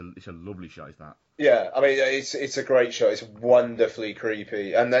it's a lovely shot, is that? Yeah, I mean, it's a great shot. It's wonderfully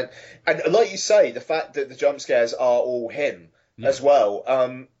creepy, and like you say, the fact that the jump scares are all him as well.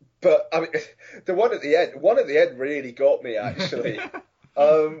 But I mean, the one at the end really got me, actually.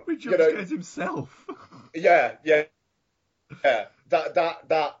 He jump scares himself. Yeah.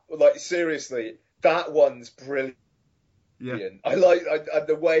 That like, seriously, that one's brilliant. Yeah. I like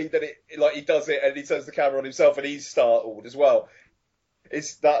the way that he does it, and he turns the camera on himself, and he's startled as well.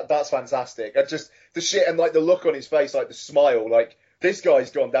 That's fantastic. And just the shit, and like the look on his face, like the smile, like this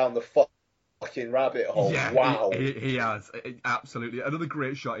guy's gone down the fucking rabbit hole. Yeah, wow. He has, absolutely. Another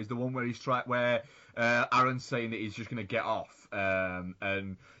great shot is the one where where Aaron's saying that he's just going to get off,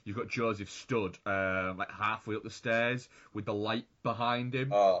 and you've got Joseph stood like halfway up the stairs with the light behind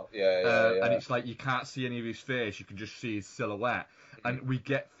him. Oh, yeah. And it's like you can't see any of his face, you can just see his silhouette. And we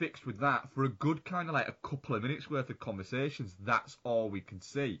get fixed with that for a good kind of like a couple of minutes worth of conversations. That's all we can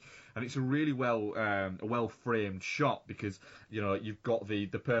see, and it's a really well framed shot, because you've got the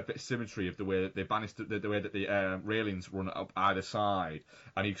perfect symmetry of the way that the banister, the way that the railings run up either side,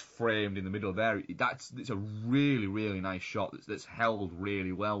 and he's framed in the middle there. It's a really, really nice shot that's held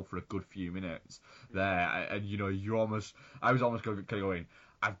really well for a good few minutes there, and I was almost going,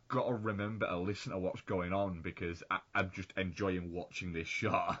 I've got to remember to listen to what's going on, because I'm just enjoying watching this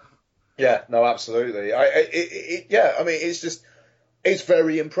shot. Yeah, no, absolutely. I mean, it's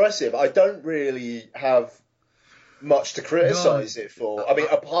very impressive. I don't really have much to criticise it for. I mean,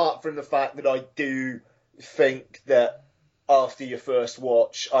 apart from the fact that I do think that after your first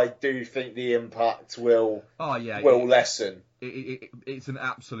watch, I do think the impact will lessen. It's an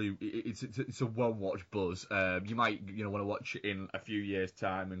absolute. It's a well-watched buzz. You might want to watch it in a few years'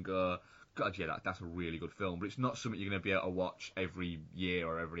 time and go, God, yeah, that's a really good film. But it's not something you're going to be able to watch every year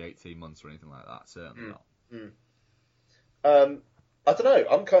or every 18 months or anything like that. Certainly not. I don't know.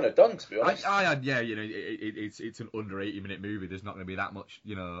 I'm kind of done, to be honest. It's an under 80-minute movie. There's not going to be that much,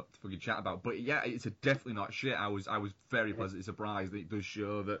 to fucking chat about. But yeah, it's definitely not shit. I was very pleasantly surprised that it does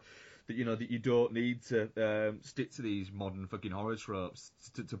show that you don't need to stick to these modern fucking horror tropes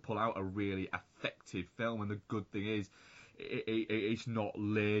to pull out a really effective film. And the good thing is, it's not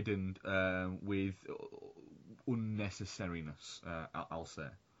laden with unnecessariness, I'll say.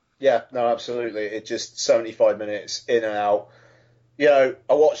 Yeah, no, absolutely. It just 75 minutes in and out. You know,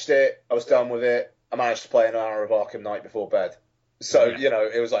 I watched it, I was done with it, I managed to play an hour of Arkham Knight before bed. So, you know,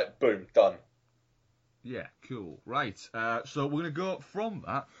 it was like, boom, done. Yeah, cool. Right, so we're going to go from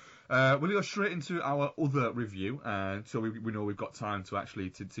that. We're going to go straight into our other review, so we know we've got time to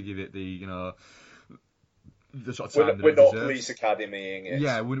actually to give it the, you know, the sort of time that we're it not deserves. Police Academy-ing it.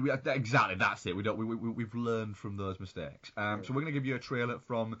 Yeah, exactly, that's it. We've learned from those mistakes. So we're going to give you a trailer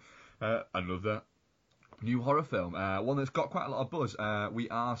from another new horror film, one that's got quite a lot of buzz. We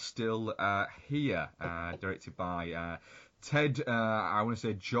Are Still Here, directed by Ted, I want to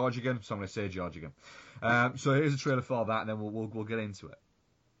say George again, so I'm going to say George again. So here's a trailer for that, and then we'll get into it.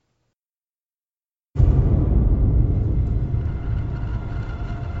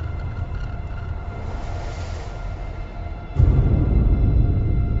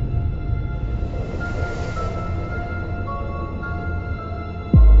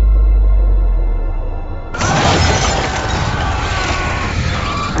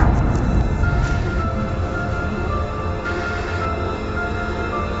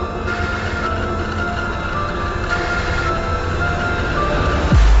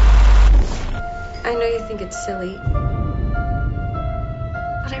 I know you think it's silly, but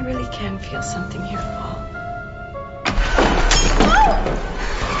I really can feel something here, Paul.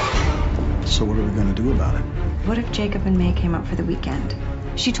 So what are we going to do about it? What if Jacob and May came up for the weekend?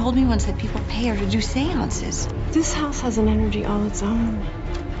 She told me once that people pay her to do seances. This house has an energy all its own.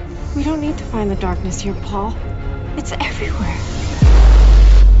 We don't need to find the darkness here, Paul. It's everywhere.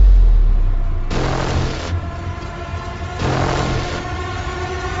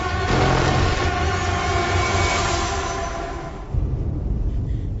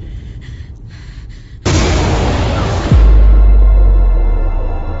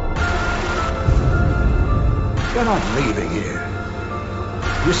 You're not leaving here.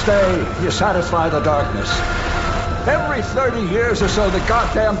 You stay, you satisfy the darkness. Every 30 years or so, the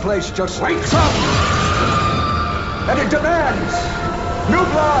goddamn place just wakes up! And it demands new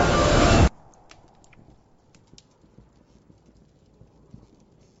blood!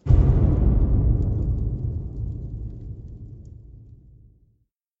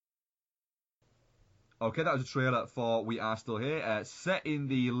 Okay, that was a trailer for We Are Still Here, set in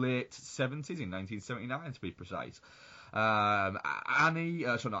the late 70s, in 1979 to be precise. Anne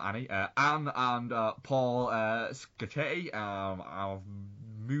and Paul Scacchetti are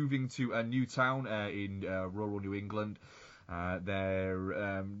moving to a new town in rural New England.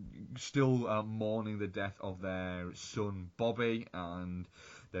 They're still mourning the death of their son Bobby, and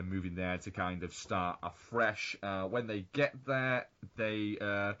they're moving there to kind of start afresh. When they get there, they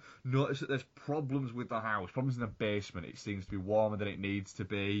notice that there's problems with the house, problems in the basement. It seems to be warmer than it needs to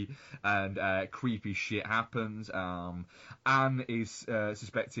be, and creepy shit happens. Anne is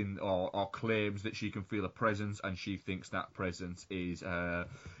suspecting or claims that she can feel a presence, and she thinks that presence is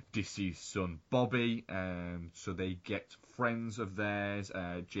deceased son Bobby. So they get friends of theirs,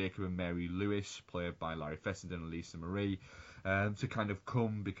 Jacob and Mary Lewis, played by Larry Fessenden and Lisa Marie, to kind of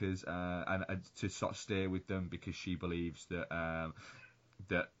come because and to sort of stay with them because she believes that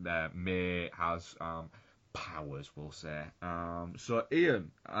May has powers, we'll say. So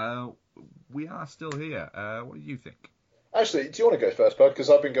Ian, we are still here. What do you think? Actually, do you want to go first, bud? Because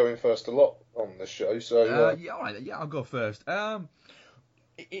I've been going first a lot on this show. So yeah, all right. Yeah, I'll go first.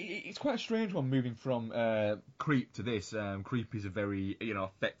 It's quite a strange one moving from Creep to this. Creep is a very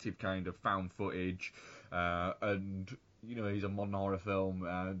effective kind of found footage, and he's a modern horror film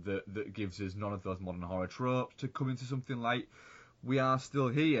that gives us none of those modern horror tropes to come into something like We Are Still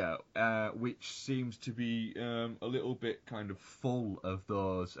Here, which seems to be a little bit kind of full of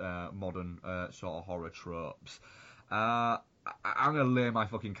those modern sort of horror tropes. I'm going to lay my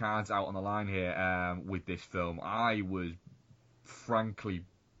fucking cards out on the line here with this film. I was frankly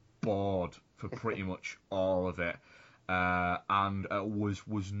bored for pretty much all of it, and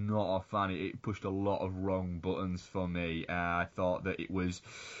was not a fan. It pushed a lot of wrong buttons for me. I thought that it was,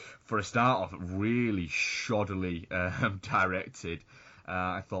 for a start off, really shoddily directed.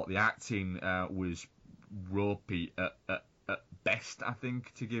 I thought the acting was ropey at best, I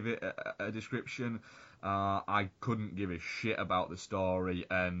think, to give it a description. I couldn't give a shit about the story,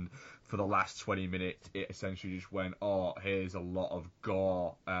 and for the last 20 minutes it essentially just went, oh, here's a lot of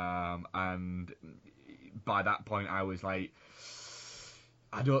gore, and by that point I was like,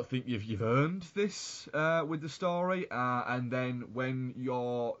 I don't think you've earned this with the story, and then when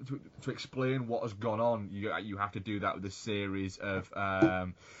you're to explain what has gone on, you have to do that with a series of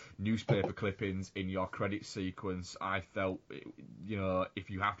newspaper clippings in your credit sequence. I felt, if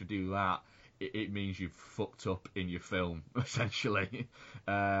you have to do that, it means you've fucked up in your film, essentially.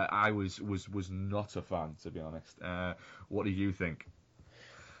 I was not a fan, to be honest. What do you think?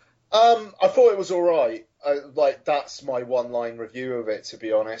 I thought it was all right. That's my one-line review of it, to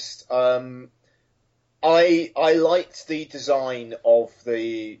be honest. I liked the design of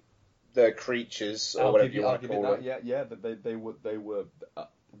the creatures, or whatever you want to call it. Yeah. They were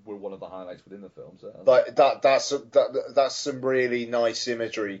one of the highlights within the film. So. That's some really nice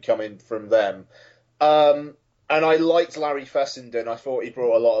imagery coming from them. And I liked Larry Fessenden. I thought he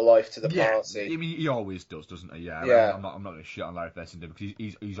brought a lot of life to the party. I mean, he always does, doesn't he? Yeah. Yeah. I'm not going to shit on Larry Fessenden because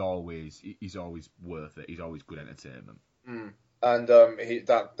he's always worth it. He's always good entertainment. Mm. And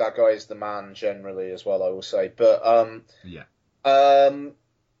that guy is the man generally as well, I will say. But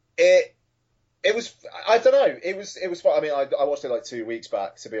it was, I don't know, it was fun. I mean, I watched it like 2 weeks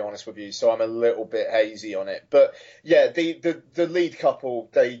back, to be honest with you, so I'm a little bit hazy on it. But yeah, the lead couple,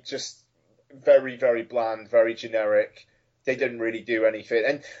 they just very, very bland, very generic. They didn't really do anything.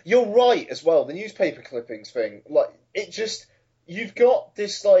 And you're right as well, the newspaper clippings thing, like, it just, you've got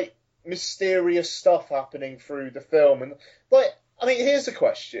this like mysterious stuff happening through the film, and like, I mean, here's the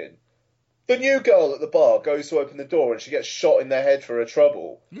question. The new girl at the bar goes to open the door and she gets shot in the head for her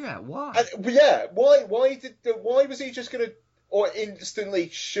trouble. Yeah, why? Why was he just going to instantly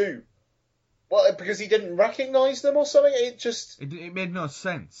shoot? Well, because he didn't recognise them or something? It made no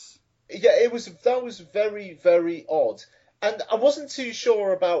sense. Yeah, that was very, very odd. And I wasn't too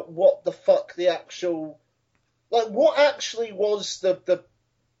sure about what the fuck the actual, like, what actually was the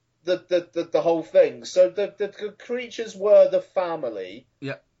whole thing. So the creatures were the family.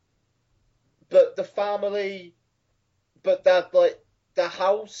 Yeah. But the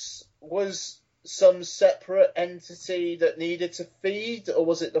house was some separate entity that needed to feed, or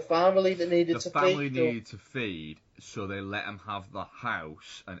was it the family that needed to feed? The family needed to feed, so they let them have the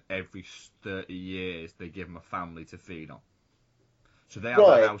house, and every 30 years they give them a family to feed on. So they have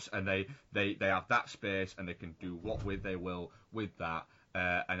the house, and they have that space, and they can do what they will with that,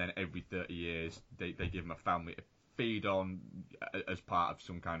 and then every 30 years they give them a family to feed on as part of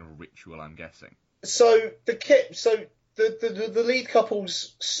some kind of ritual, I'm guessing. So the lead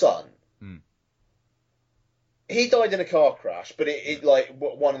couple's son, he died in a car crash, but it like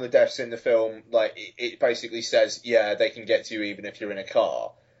one of the deaths in the film, like it basically says, yeah, they can get to you even if you're in a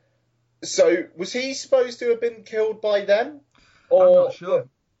car. So was he supposed to have been killed by them? Or, I'm not sure,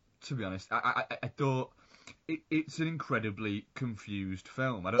 to be honest. I thought it's an incredibly confused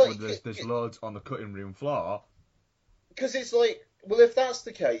film. I don't know. There's loads on the cutting room floor. Because it's like, well, if that's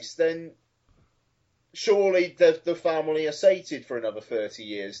the case, then surely the family are sated for another 30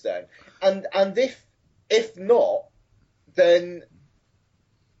 years then. And if not, then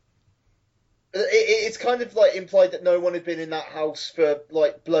it's kind of like implied that no one had been in that house for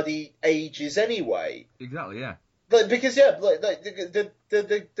like bloody ages anyway. Exactly, yeah. Like, because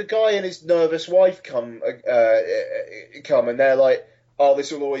the guy and his nervous wife come and they're like, oh,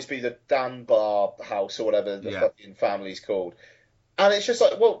 this will always be the Dunbar house or whatever the fucking family's called. And it's just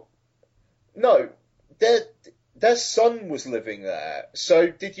like, well, no, their son was living there. So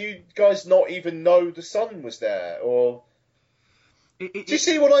did you guys not even know the son was there? Or do you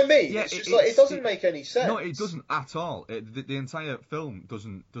see what I mean? Yeah, it's just like, it doesn't make any sense. No, it doesn't at all. The entire film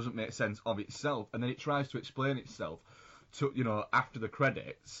doesn't make sense of itself, and then it tries to explain itself to, after the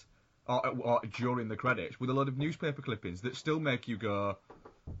credits. Or during the credits, with a lot of newspaper clippings that still make you go,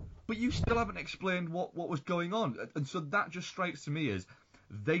 but you still haven't explained what was going on. And so that just strikes to me as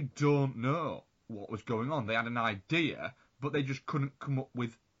they don't know what was going on. They had an idea, but they just couldn't come up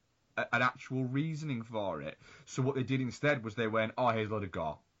with an actual reasoning for it. So what they did instead was they went, oh, here's a lot of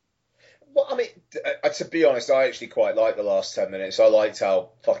gore. Well, I mean, to be honest, I actually quite liked the last 10 minutes. I liked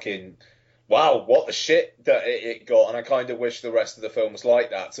how fucking... wow, what the shit that it got, and I kind of wish the rest of the film was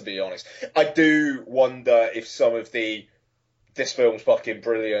like that, to be honest. I do wonder if some of this film's fucking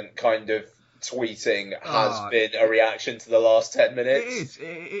brilliant kind of tweeting has been a reaction to the last 10 minutes. It is.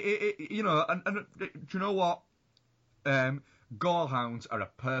 And do you know what? Gorehounds are a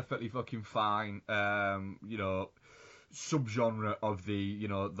perfectly fucking fine, subgenre of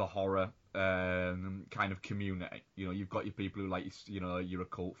the horror kind of community. You've got your people who like, your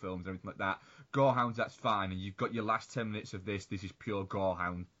occult films and everything like that. Gorehounds, that's fine. And you've got your last 10 minutes of this is pure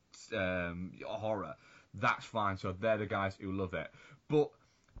gorehound horror. That's fine. So they're the guys who love it. But,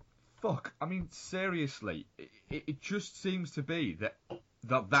 fuck, I mean, seriously, it just seems to be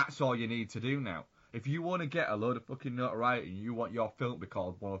that's all you need to do now. If you want to get a load of fucking notoriety and you want your film to be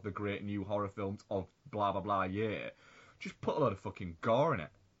called one of the great new horror films of blah, blah, blah year, just put a load of fucking gore in it.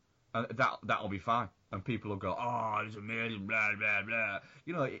 And that'll be fine. And people will go, oh, it's amazing, blah, blah,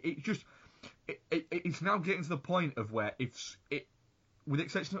 blah. It just... it's now getting to the point of where with the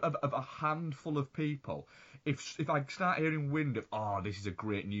exception of a handful of people, if I start hearing wind of, this is a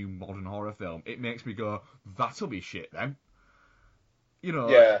great new modern horror film, it makes me go, that'll be shit then. You know,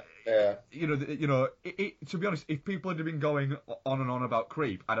 yeah. To be honest, if people had been going on and on about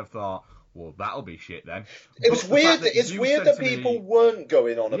Creep, I'd have thought, well, that'll be shit then. It was weird. It's weird that people weren't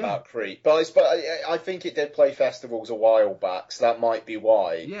going on about Creep, but I think it did play festivals a while back, so that might be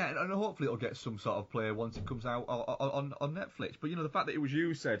why. Yeah, and hopefully it'll get some sort of play once it comes out on Netflix. But the fact that it was you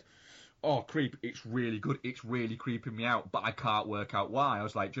who said, "Oh, Creep, it's really good. It's really creeping me out, but I can't work out why." I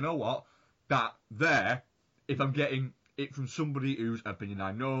was like, do you know what? If I'm getting it from somebody whose opinion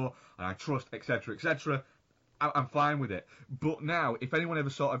I know and I trust, etc., etc., I'm fine with it. But now, if anyone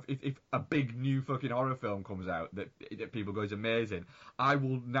ever if a big new fucking horror film comes out that people go is amazing, I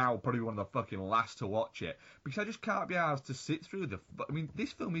will now probably be one of the fucking last to watch it, because I just can't be asked to sit through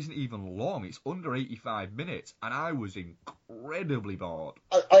this film isn't even long. It's under 85 minutes, and I was incredibly bored.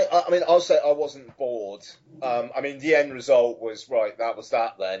 I mean, I'll say I wasn't bored. The end result was, right, that was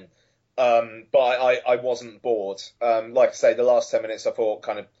that then. But I wasn't bored. Like I say, the last 10 minutes I thought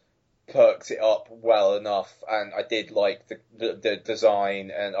kind of perked it up well enough, and I did like the design,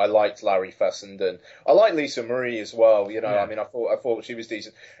 and I liked Larry Fessenden. I liked Lisa Marie as well. I thought she was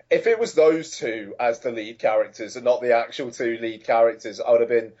decent. If it was those two as the lead characters and not the actual two lead characters, I would have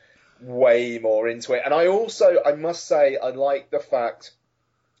been way more into it. And I must say, I like the fact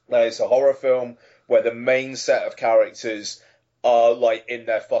that it's a horror film where the main set of characters are like in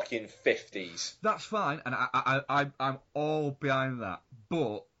their fucking 50s. That's fine, and I'm all behind that,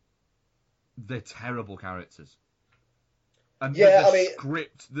 but they're terrible characters. And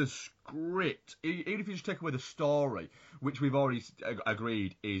the script, even if you just take away the story, which we've already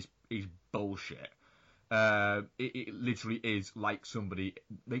agreed is bullshit. It literally is like somebody's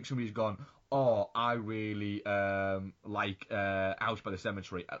gone, I really like House by the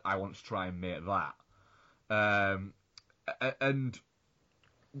Cemetery, I want to try and make that. And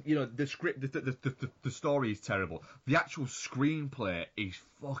the script, the story is terrible. The actual screenplay is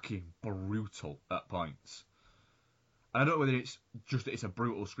fucking brutal at points. And I don't know whether it's just that it's a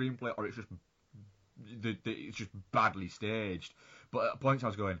brutal screenplay or it's just badly staged. But at points I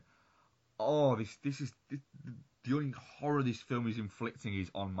was going, this is the only horror this film is inflicting is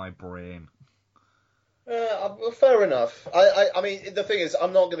on my brain. Fair enough. I mean, the thing is,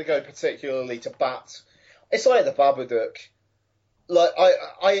 I'm not going to go particularly to bat. It's like the Babadook. Like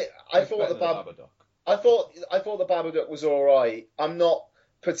I thought the Babadook. I thought the Babadook was all right. I'm not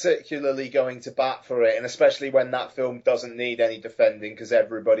particularly going to bat for it, and especially when that film doesn't need any defending because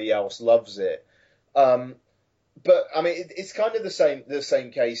everybody else loves it. But I mean, it's kind of the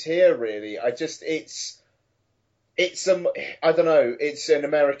same case here, really. I don't know. It's an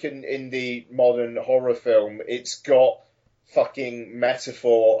American indie modern horror film. It's got fucking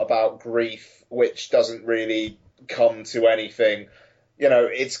metaphor about grief, which doesn't really come to anything.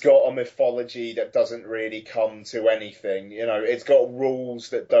 It's got a mythology that doesn't really come to anything. It's got rules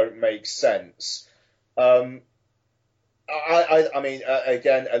that don't make sense. I mean,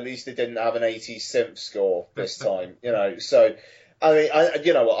 again, at least it didn't have an 80s synth score this time. So I mean,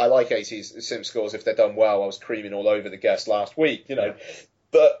 I like 80s synth scores if they're done well. I was creaming all over the guest last week.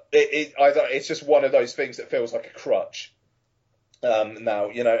 But it's just one of those things that feels like a crutch. Now,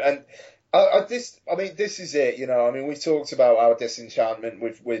 and this is it, I mean, we talked about our disenchantment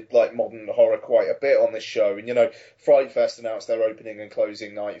with like modern horror quite a bit on this show, and Fright Fest announced their opening and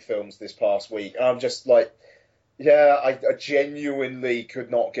closing night films this past week, and I'm just like, I genuinely could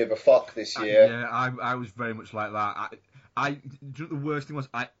not give a fuck this year. Yeah, I was very much like that. The worst thing was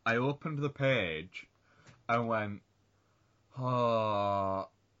I opened the page and went, I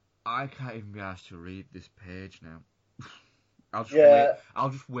can't even be asked to read this page now. I'll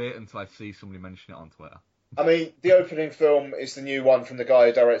just wait until I see somebody mention it on Twitter. I mean, the opening film is the new one from the guy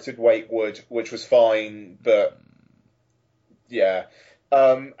who directed Wakewood, which was fine, but yeah.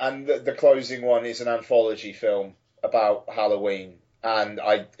 And the closing one is an anthology film about Halloween, and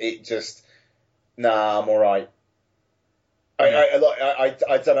I'm all right. I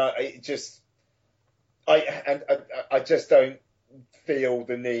don't know. I just don't feel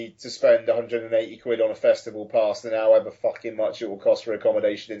the need to spend 180 quid on a festival pass and however fucking much it will cost for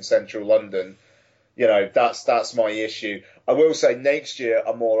accommodation in central London. That's my issue. I will say next year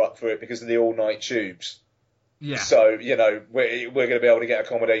I'm more up for it because of the all-night tubes. Yeah. So, we're going to be able to get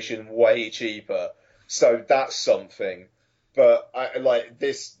accommodation way cheaper. So that's something. But I like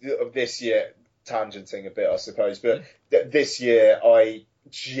this year, tangenting a bit, I suppose, but this year I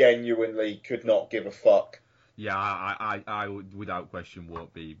genuinely could not give a fuck Yeah, I without question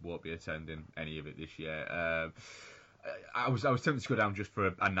won't be attending any of it this year. I was tempted to go down just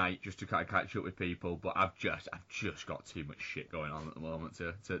for a night, just to kind of catch up with people, but I've just got too much shit going on at the moment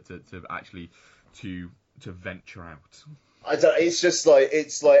to actually venture out.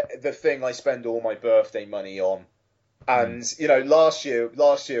 It's like the thing I spend all my birthday money on, and last year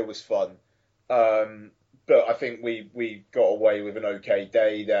was fun, but I think we got away with an okay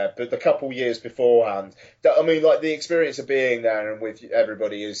day there. But the couple years beforehand, I mean, like the experience of being there and with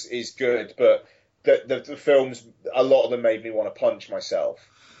everybody is good, but the films, a lot of them made me want to punch myself.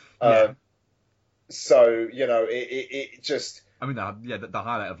 Yeah. So it just. I mean, the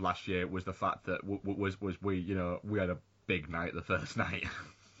highlight of last year was the fact that we had a big night the first night.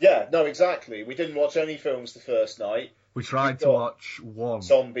 Yeah, no, exactly. We didn't watch any films the first night. We tried to watch one.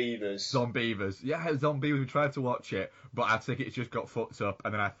 Zombievers. Yeah, Zombievers. We tried to watch it, but our tickets just got fucked up,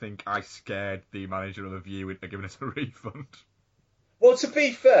 and then I think I scared the manager of the View into giving us a refund. Well, to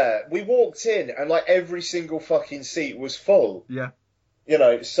be fair, we walked in and like every single fucking seat was full. Yeah.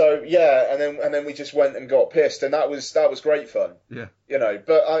 So yeah, and then we just went and got pissed, and that was great fun. Yeah.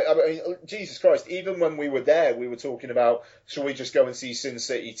 But I mean, Jesus Christ, even when we were there, we were talking about, shall we just go and see Sin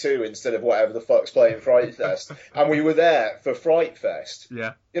City 2 instead of whatever the fuck's playing Fright Fest? And we were there for Fright Fest.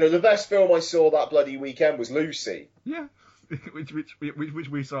 Yeah. The best film I saw that bloody weekend was Lucy. Yeah. which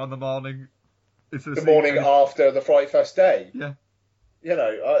we saw on the morning. The morning after the Fright Fest day. Yeah.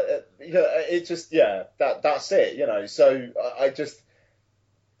 It just, that's it. So I just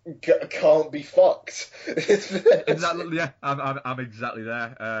can't be fucked. Exactly. Yeah, I'm exactly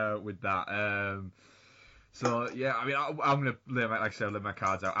there with that. So yeah, I mean, I'm gonna lay my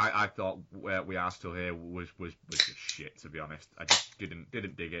cards out. I thought We Are Still Here was just shit, to be honest. I just didn't dig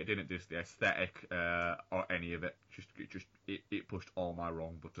it. Didn't dig the aesthetic or any of it. It pushed all my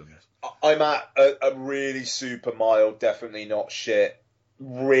wrong buttons. I'm at a really super mild, definitely not shit.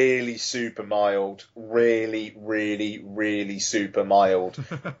 Really super mild, really, really, really super mild.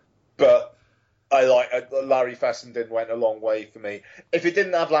 But Larry Fessenden went a long way for me. If it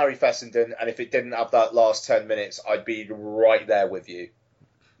didn't have Larry Fessenden and if it didn't have that last 10 minutes, I'd be right there with you.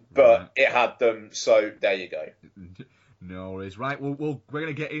 But it had them, so there you go. No worries. Right, well we're going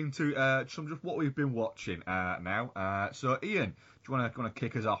to get into some just what we've been watching now. So Ian, do you want to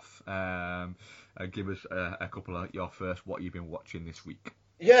kick us off? Give us a couple of your first what you've been watching this week.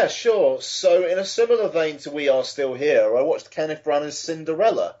 Yeah, sure. So in a similar vein to We Are Still Here, I watched Kenneth Branagh's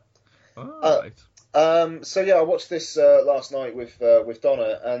Cinderella. Oh, right. I watched this last night with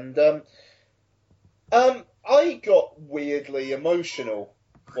Donna, and I got weirdly emotional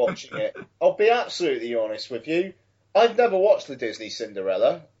watching it. I'll be absolutely honest with you. I've never watched the Disney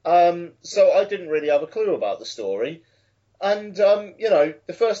Cinderella, so I didn't really have a clue about the story. And,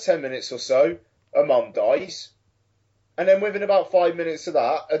 the first 10 minutes or so, a mum dies. And then within about 5 minutes of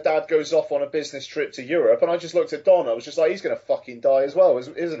that, a dad goes off on a business trip to Europe. And I just looked at Donna. I was just like, he's going to fucking die as well,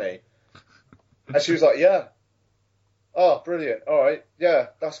 isn't he? And she was like, yeah. Oh, brilliant. All right. Yeah,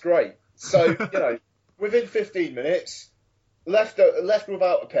 that's great. So, within 15 minutes, left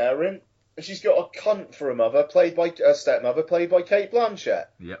without a parent. And she's got a cunt for a stepmother, played by Cate Blanchett.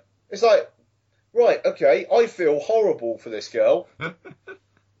 Yep. It's like, right, okay, I feel horrible for this girl.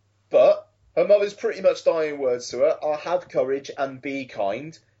 But her mother's pretty much dying words to her are have courage and be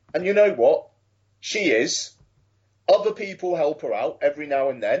kind. And you know what? She is. Other people help her out every now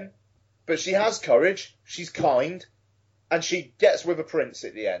and then. But she has courage, she's kind, and she gets with a prince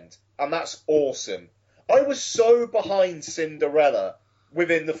at the end. And that's awesome. I was so behind Cinderella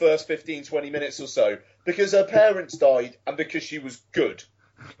within the first 15, 20 minutes or so, because her parents died and because she was good.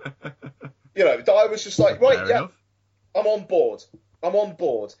 I was just like, right, yeah, I'm on board.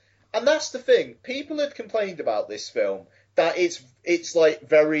 And that's the thing. People have complained about this film, that it's like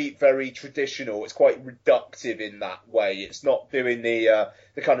very, very traditional. It's quite reductive in that way. It's not doing the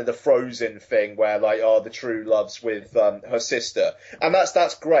kind of the Frozen thing where the true love's with her sister. And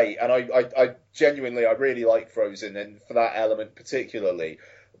that's great. And I genuinely, I really like Frozen, and for that element particularly.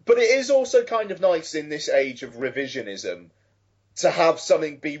 But it is also kind of nice in this age of revisionism to have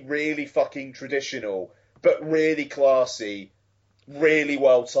something be really fucking traditional, but really classy, really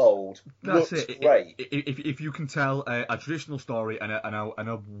well told. That's looks it. Great. If you can tell a traditional story and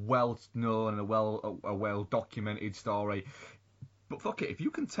a well known and a well documented story, but fuck it, if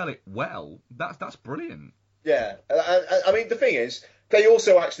you can tell it well, that's brilliant. Yeah, I mean the thing is, they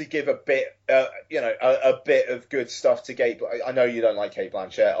also actually give a bit, a bit of good stuff to Cate. I know you don't like Cate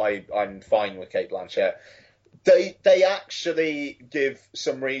Blanchett. I'm fine with Cate Blanchett. They actually give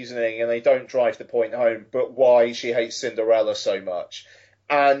some reasoning, and they don't drive the point home, but why she hates Cinderella so much.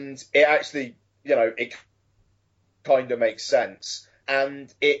 And it actually, it kind of makes sense,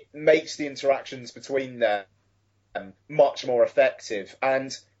 and it makes the interactions between them much more effective.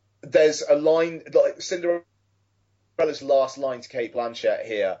 And there's a line, like Cinderella's last line to Cate Blanchett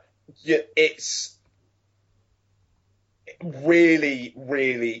here, it's really,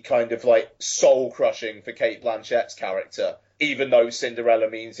 really kind of like soul-crushing for Cate Blanchett's character, even though Cinderella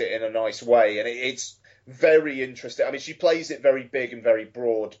means it in a nice way. And it's very interesting. I mean, she plays it very big and very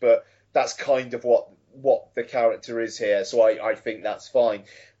broad, but that's kind of what the character is here, so I think that's fine.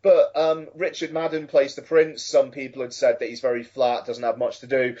 But Richard Madden plays the prince. Some people had said that he's very flat, doesn't have much to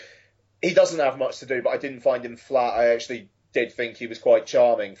do. He doesn't have much to do, but I didn't find him flat. I actually did think he was quite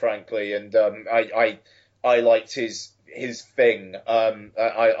charming, frankly, and I liked his thing.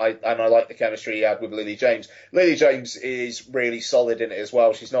 I like the chemistry he had with Lily James. Lily James is really solid in it as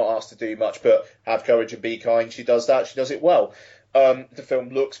well. She's not asked to do much, but have courage and be kind. She does that. She does it well. The film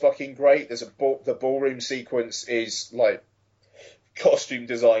looks fucking great. The ballroom sequence is like costume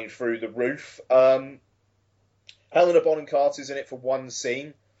design through the roof. Helena Bonham Carter's in it for one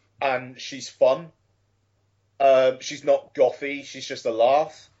scene, and she's fun. She's not gothy. She's just a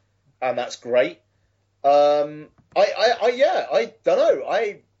laugh, and that's great. I don't know.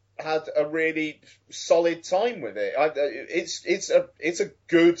 I had a really solid time with it. It's a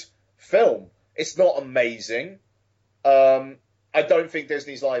good film. It's not amazing. I don't think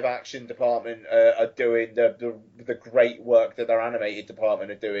Disney's live action department are doing the great work that their animated department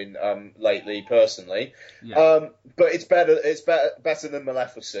are doing lately. Personally, but it's better. It's better than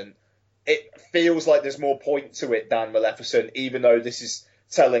Maleficent. It feels like there's more point to it than Maleficent, even though this is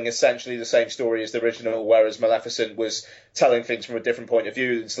telling essentially the same story as the original, whereas Maleficent was telling things from a different point of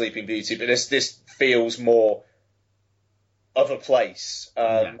view than Sleeping Beauty. But this feels more of a place,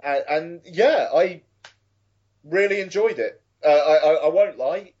 and I really enjoyed it. I won't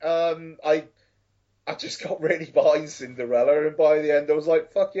lie. I just got really behind Cinderella, and by the end I was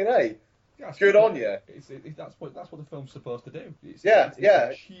like, "Fucking hey, good on you." That's what the film's supposed to do. It's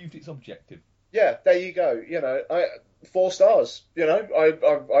achieved its objective. Yeah, there you go. 4 stars. I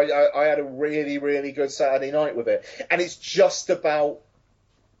had a really, really good Saturday night with it, and it's just about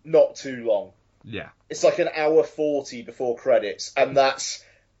not too long. Yeah, it's like an hour 40 before credits, and that's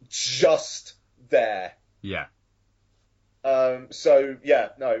just there. Yeah. I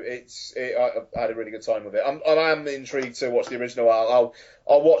had a really good time with it. I am intrigued to watch the original. I'll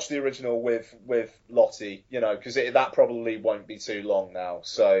watch the original with Lottie, because that probably won't be too long now.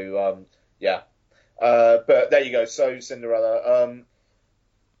 So but there you go. So Cinderella.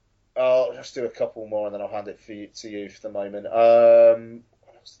 I'll just do a couple more and then I'll hand it to you for the moment.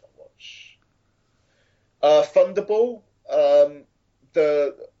 What else did I watch? Thunderball.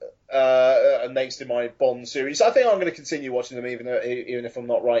 Next in my Bond series. I think I'm going to continue watching them even if I'm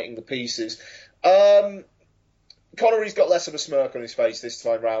not writing the pieces. Connery's got less of a smirk on his face this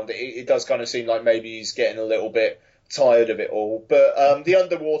time round. It does kind of seem like maybe he's getting a little bit tired of it all. But the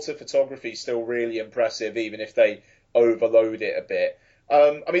underwater photography is still really impressive, even if they overload it a bit.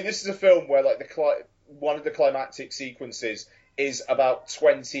 I mean, this is a film where one of the climactic sequences is about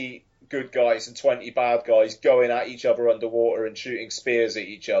 20 good guys and 20 bad guys going at each other underwater and shooting spears at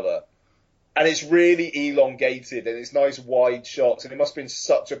each other. And it's really elongated and it's nice wide shots, and it must have been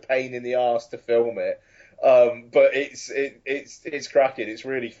such a pain in the arse to film it. But it's cracking. It's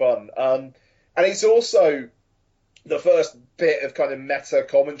really fun. And it's also the first bit of kind of meta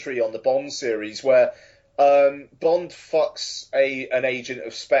commentary on the Bond series where Bond fucks an agent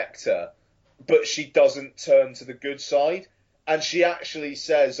of Spectre, but she doesn't turn to the good side. And she actually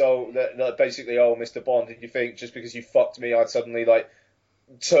says, basically, Mr. Bond, did you think just because you fucked me, I'd suddenly,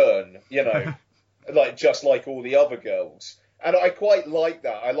 turn, just like all the other girls? And I quite like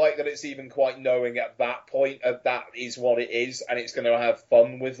that. I like that it's even quite knowing at that point that is what it is, and it's going to have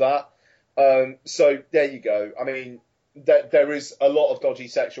fun with that. So there you go. I mean, there is a lot of dodgy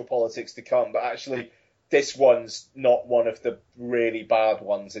sexual politics to come, but actually this one's not one of the really bad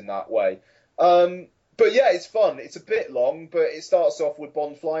ones in that way. But yeah, it's fun. It's a bit long, but it starts off with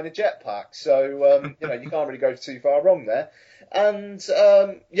Bond flying a jetpack, so you can't really go too far wrong there. And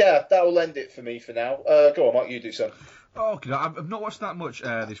that will end it for me for now. Go on, Mark, you do something. Okay, I've not watched that much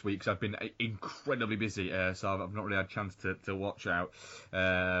this week because I've been incredibly busy, so I've not really had a chance to watch out.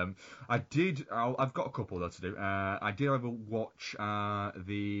 I've got a couple though to do. I did ever watch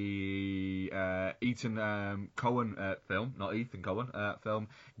the Ethan Cohen film, not Ethan Cohen film,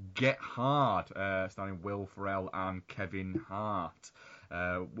 Get Hard, starring Will Ferrell and Kevin Hart.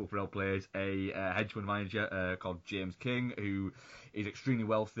 Will Ferrell plays a hedge fund manager called James King, who is extremely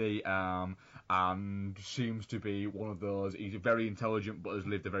wealthy, and seems to be one of those. He's very intelligent, but has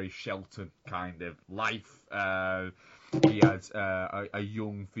lived a very sheltered kind of life. He has a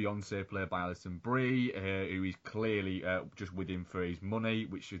young fiancée played by Alison Brie, who is clearly just with him for his money,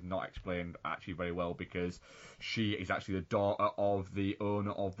 which is not explained actually very well, because she is actually the daughter of the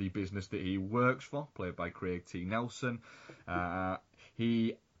owner of the business that he works for, played by Craig T. Nelson.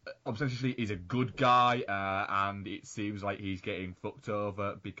 He ostensibly is a good guy, and it seems like he's getting fucked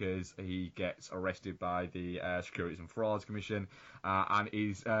over because he gets arrested by the Securities and Frauds Commission and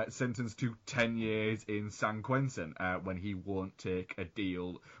is sentenced to 10 years in San Quentin when he won't take a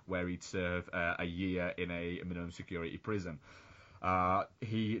deal where he'd serve a year in a minimum security prison.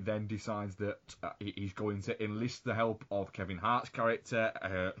 He then decides that he's going to enlist the help of Kevin Hart's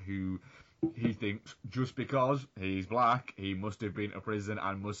character, who he thinks just because he's black, he must have been to prison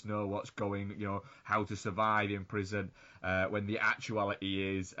and must know what's going, how to survive in prison. When the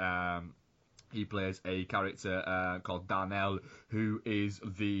actuality is, he plays a character called Darnell, who is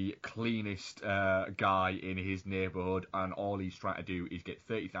the cleanest guy in his neighbourhood, and all he's trying to do is get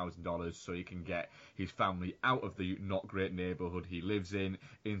 $30,000 so he can get his family out of the not great neighbourhood he lives in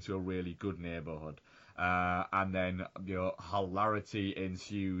into a really good neighbourhood. And then hilarity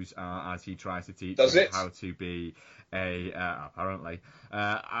ensues as he tries to teach him how to be apparently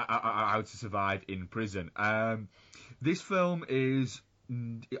how to survive in prison. This film is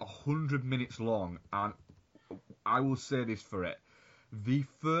 100 minutes long, and I will say this for it: the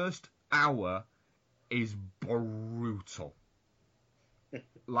first hour is brutal.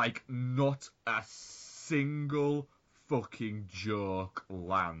 Like, not a single fucking joke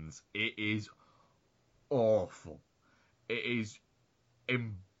lands. It is awful. It is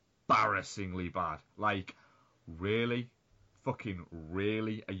embarrassingly bad. Like, really? Fucking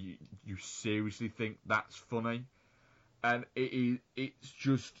really? You seriously think that's funny? And it's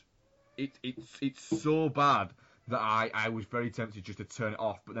so bad that I was very tempted just to turn it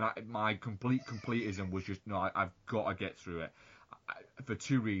off, but then my completism was just, no, I've got to get through it. For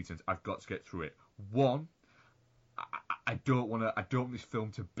two reasons, I've got to get through it. One, I don't want this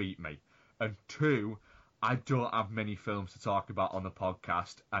film to beat me. And two, I don't have many films to talk about on the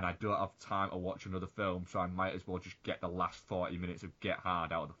podcast, and I don't have time to watch another film, so I might as well just get the last 40 minutes of Get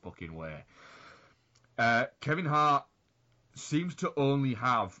Hard out of the fucking way. Kevin Hart seems to only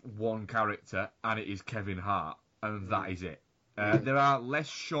have one character, and it is Kevin Hart, and that is it. There are less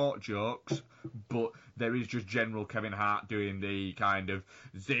short jokes, but there is just general Kevin Hart doing the kind of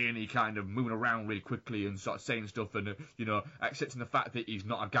zany kind of moving around really quickly and sort of saying stuff and, accepting the fact that he's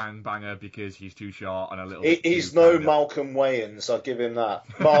not a gangbanger because he's too short and a little bit He's no Malcolm Wayans, I'll give him that.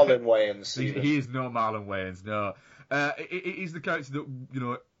 Marlon Wayans. He is no Marlon Wayans, no. It is the character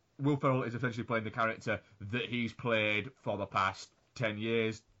that, Will Ferrell is essentially playing the character that he's played for the past 10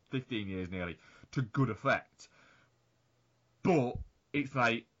 years, 15 years nearly, to good effect. But it's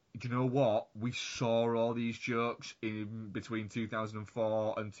like, do you know what? We saw all these jokes in between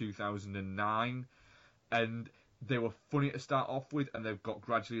 2004 and 2009, and they were funny to start off with, and they've got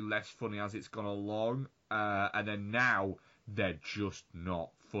gradually less funny as it's gone along, and then now they're just not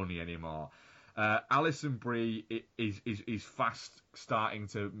funny anymore. Alison Brie is fast starting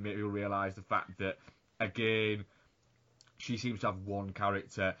to make you realise the fact that, again, she seems to have one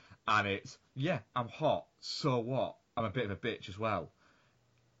character, and it's, yeah, I'm hot, so what? I'm a bit of a bitch as well.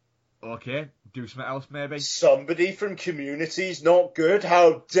 Okay, do something else maybe. Somebody from Community's not good?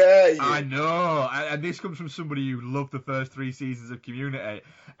 How dare you? I know, and this comes from somebody who loved the first 3 seasons of Community,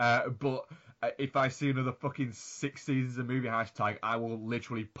 but if I see another fucking 6 seasons of Movie Hashtag, I will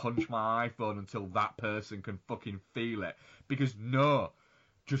literally punch my iPhone until that person can fucking feel it. Because no,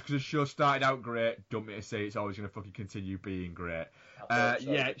 just because the show started out great, don't mean to say it's always going to fucking continue being great.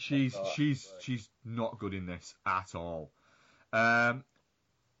 Yeah, she's not good in this at all.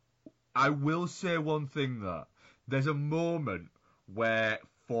 I will say one thing though. There's a moment where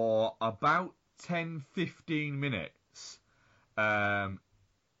for about 10-15 minutes,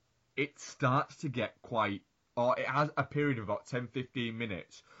 it starts to get quite, or it has a period of about 10-15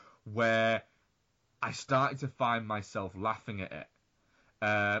 minutes where I started to find myself laughing at it.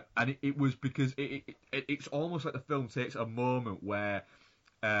 And it was because it's almost like the film takes a moment where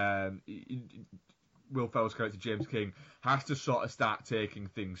Will Ferrell's character James King has to sort of start taking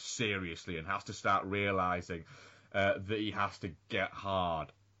things seriously and has to start realising that he has to get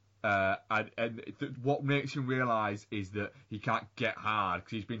hard. What makes him realise is that he can't get hard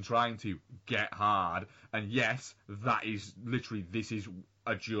because he's been trying to get hard. And yes, that is literally, this is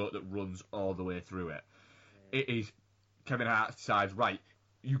a joke that runs all the way through it. It is Kevin Hart decides, right,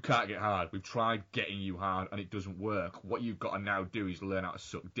 you can't get hard. We've tried getting you hard and it doesn't work. What you've got to now do is learn how to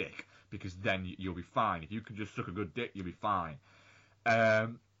suck dick, because then you'll be fine. If you can just suck a good dick, you'll be fine.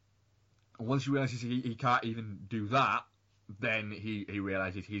 Once you realise he can't even do that, then he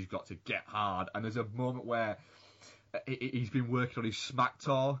realises he's got to get hard. And there's a moment where he's been working on his smack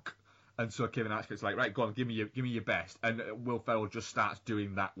talk, and so Kevin Atkinson's like, right, go on, give me your best. And Will Ferrell just starts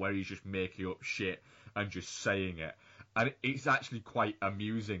doing that, where he's just making up shit and just saying it. And it's actually quite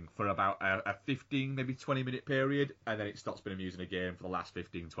amusing for about a 15, maybe 20-minute period, and then it stops being amusing again for the last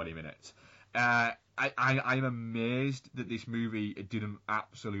 15, 20 minutes. I'm amazed that this movie didn't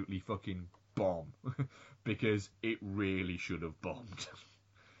absolutely fucking bomb, because it really should have bombed.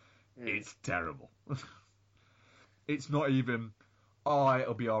 It's terrible. It's not even,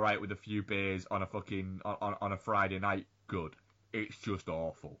 it'll be alright with a few beers on a fucking on a Friday night. Good. It's just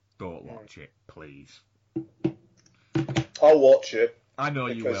awful. Don't watch it, please. I'll watch it. I know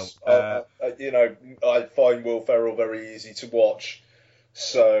you will. I find Will Ferrell very easy to watch,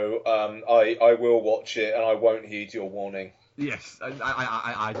 so I will watch it, and I won't heed your warning. Yes,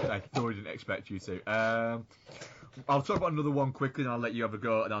 I thoroughly didn't expect you to. I'll talk about another one quickly, and I'll let you have a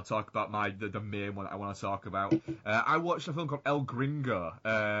go, and I'll talk about the main one I want to talk about. I watched a film called El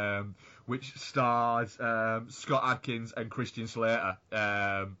Gringo, which stars Scott Adkins and Christian Slater.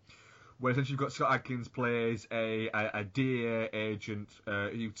 Where essentially you've got Scott Adkins plays a DEA agent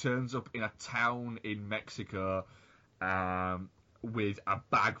who turns up in a town in Mexico with a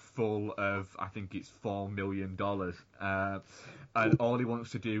bag full of, I think it's $4 million, and all he wants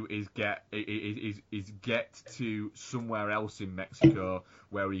to do is get to somewhere else in Mexico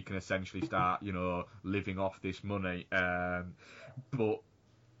where he can essentially start, living off this money. But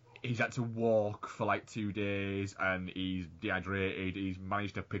he's had to walk for like 2 days, and he's dehydrated. He's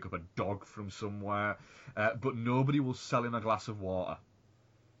managed to pick up a dog from somewhere, but nobody will sell him a glass of water.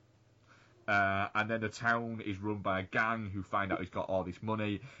 And then the town is run by a gang who find out he's got all this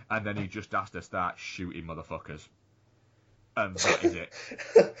money, and then he just has to start shooting motherfuckers. And that is it.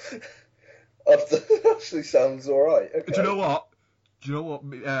 That actually sounds alright. Okay. Do you know what?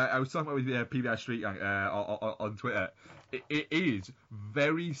 I was talking about with PBI Street Gang on Twitter. It is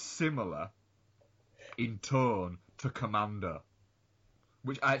very similar in tone to Commando,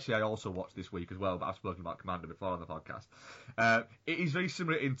 which actually I also watched this week as well, but I've spoken about Commando before on the podcast. It is very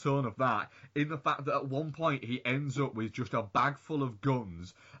similar in tone of that, in the fact that at one point he ends up with just a bag full of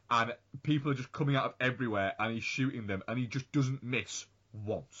guns, and people are just coming out of everywhere, and he's shooting them, and he just doesn't miss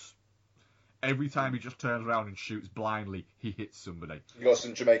once. Every time he just turns around and shoots blindly, he hits somebody. You got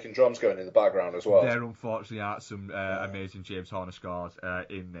some Jamaican drums going in the background as well. There unfortunately are some amazing James Horner scores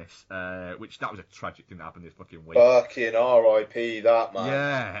in this, which that was a tragic thing that happened this fucking week. Fucking R.I.P. that, man.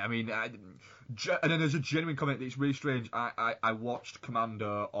 Yeah, I mean, and then there's a genuine comment that's really strange. I watched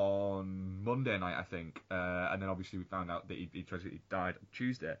Commando on Monday night, I think, and then obviously we found out that he tragically died on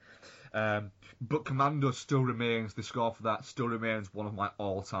Tuesday. But Commando still remains, the score for that still remains one of my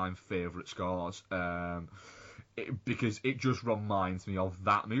all-time favourite scores, because it just reminds me of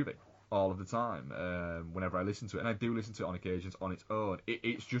that movie all of the time whenever I listen to it, and I do listen to it on occasions on its own.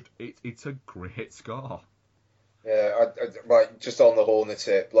 It's a great score. Yeah, right, just on the horn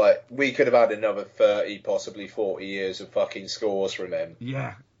tip, like, we could have had another 30, possibly 40 years of fucking scores from him.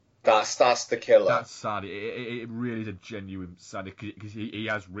 Yeah. That's the killer. That's sad. It really is a genuine sad, because he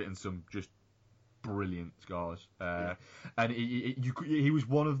has written some just brilliant scores. And he was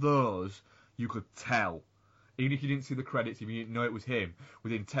one of those you could tell. Even if you didn't see the credits, if you didn't know it was him,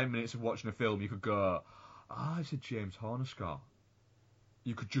 within 10 minutes of watching a film, you could go, it's a James Horner score.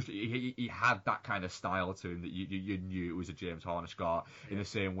 You could just, he had that kind of style to him that you knew it was a James Horner score, in the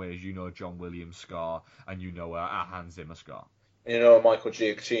same way as you know John Williams score and you know a Hans Zimmer score. You know a Michael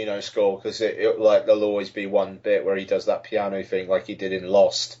Giacchino score, because it like there'll always be one bit where he does that piano thing like he did in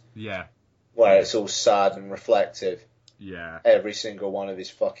Lost. Yeah. Where it's all sad and reflective. Yeah. Every single one of his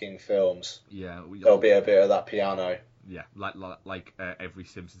fucking films. Yeah. There'll be a bit of that piano. Yeah, like every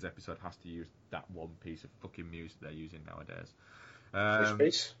Simpsons episode has to use that one piece of fucking music they're using nowadays. Which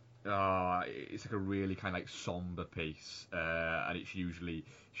piece? It's like a really kind of like somber piece, and it's usually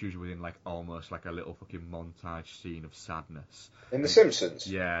within like almost like a little fucking montage scene of sadness. In The Simpsons?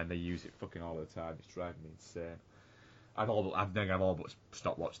 Yeah, and they use it fucking all the time. It's driving me insane. I've all but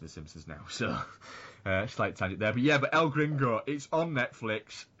stopped watching The Simpsons now, so slight tangent there. But yeah, but El Gringo, it's on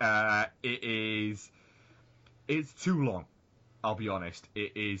Netflix. It's too long. I'll be honest.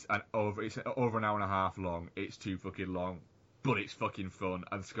 It's over an hour and a half long. It's too fucking long. But it's fucking fun,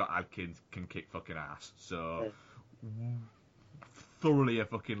 and Scott Adkins can kick fucking ass. So, thoroughly a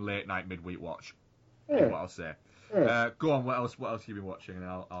fucking late night midweek watch, is what I'll say. Go on. What else have you been watching? And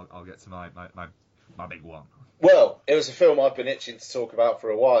I'll get to my big one. Well, it was a film I've been itching to talk about for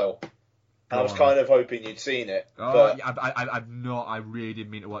a while. I was kind of hoping you'd seen it. Oh, but... yeah, I've not. I really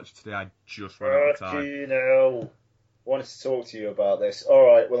didn't mean to watch it today. I just ran out of time. You know, wanted to talk to you about this. All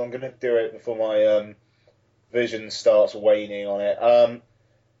right, well, I'm going to do it before my vision starts waning on it.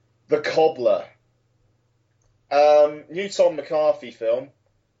 The Cobbler. New Tom McCarthy film.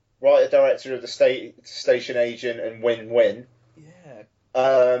 Writer, director of The Station Agent and Win-Win.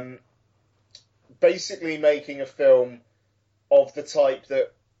 Yeah. Basically making a film of the type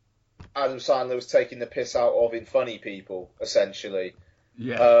that Adam Sandler was taking the piss out of in Funny People, essentially.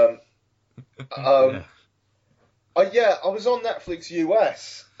 Yeah. I was on Netflix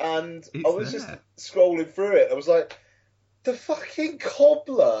US, and I was just scrolling through it. I was like, the fucking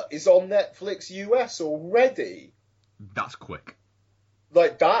Cobbler is on Netflix US already. That's quick.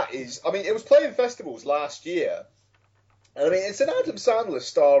 Like, that is... I mean, it was playing festivals last year. And I mean, it's an Adam Sandler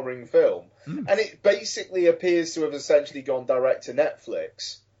starring film. And it basically appears to have essentially gone direct to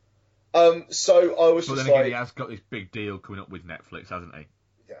Netflix. So I was but just then again, like... he has got this big deal coming up with Netflix, hasn't he?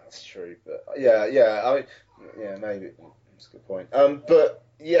 Yeah, that's true. But yeah. I mean, yeah, maybe. That's a good point. But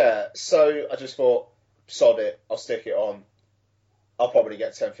yeah, so I just thought, sod it, I'll stick it on. I'll probably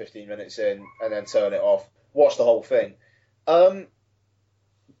get 10, 15 minutes in and then turn it off. Watch the whole thing.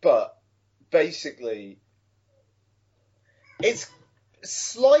 But basically, it's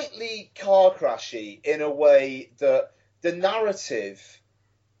slightly car crashy in a way that the narrative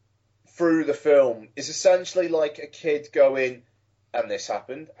through the film is essentially like a kid going, and this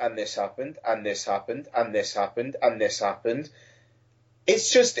happened, and this happened, and this happened, and this happened, and this happened.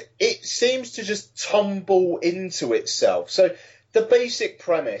 It's just, it seems to just tumble into itself. So the basic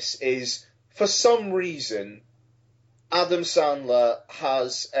premise is, for some reason, Adam Sandler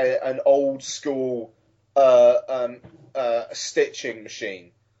has an old school stitching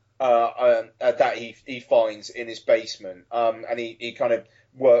machine that he finds in his basement, and he kind of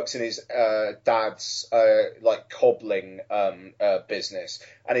works in his dad's like cobbling business,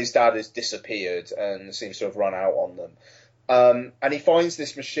 and his dad has disappeared and seems to have run out on them, and he finds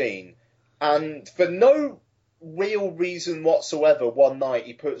this machine, and for no real reason whatsoever, one night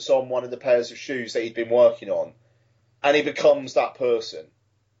he puts on one of the pairs of shoes that he'd been working on, and he becomes that person.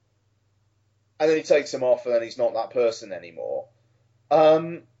 And then he takes them off, and then he's not that person anymore.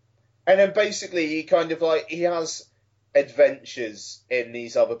 And then basically he kind of like, he has adventures in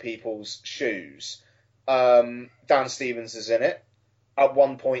these other people's shoes. Dan Stevens is in it. At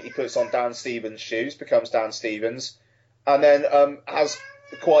one point he puts on Dan Stevens' shoes, becomes Dan Stevens, and then has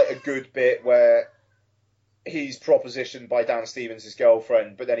quite a good bit where he's propositioned by Dan Stevens'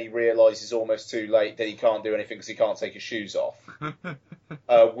 girlfriend, but then he realises almost too late that he can't do anything because he can't take his shoes off.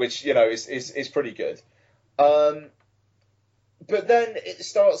 Which, you know, is pretty good. But then it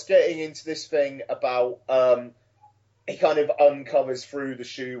starts getting into this thing about, he kind of uncovers through the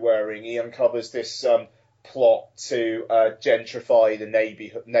shoe wearing, he uncovers this plot to gentrify the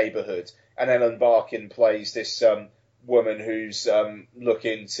neighbourhood, and Ellen Barkin plays this woman who's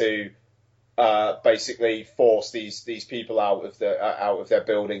looking to basically force these people out of their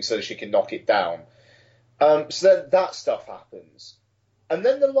building so that she can knock it down. So then that stuff happens. And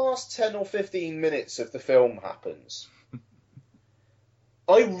then the last 10 or 15 minutes of the film happens.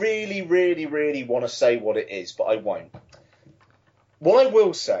 I really, really, really want to say what it is, but I won't. What I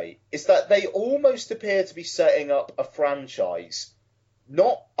will say is that they almost appear to be setting up a franchise,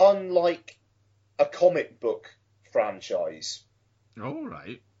 not unlike a comic book franchise. All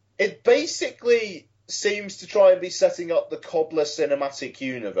right. It basically seems to try and be setting up the Cobbler cinematic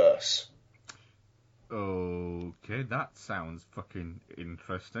universe. Okay, that sounds fucking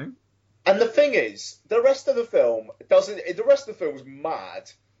interesting. And the thing is, the rest of the film is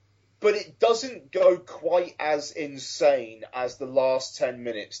mad, but it doesn't go quite as insane as the last 10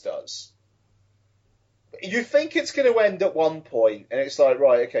 minutes does. You think it's going to end at one point, and it's like,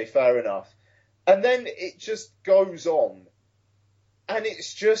 right, okay, fair enough. And then it just goes on. And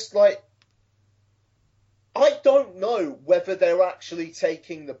it's just like, I don't know whether they're actually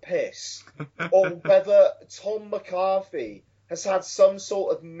taking the piss or whether Tom McCarthy has had some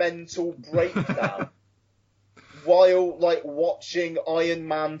sort of mental breakdown while, like, watching Iron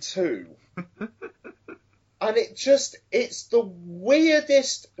Man 2. And it's the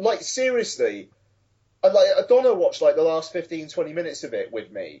weirdest, like, seriously. Donna watched, like, the last 15, 20 minutes of it with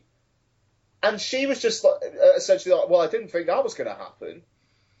me. And she was just, like, essentially like, well, I didn't think that was going to happen.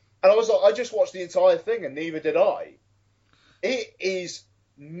 And I was like, I just watched the entire thing, and neither did I. It is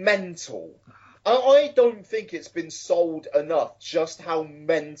mental. I don't think it's been sold enough just how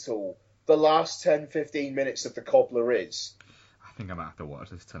mental the last 10-15 minutes of The Cobbler is. I think I might have to watch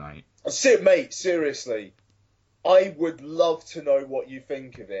this tonight. Mate, seriously, I would love to know what you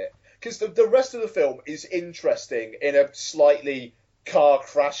think of it. Because the rest of the film is interesting in a slightly car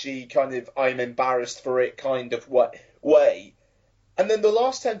crashy kind of I'm embarrassed for it kind of way. And then the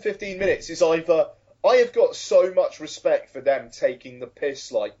last 10-15 minutes is either I have got so much respect for them taking the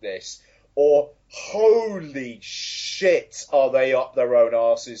piss like this, or holy shit, are they up their own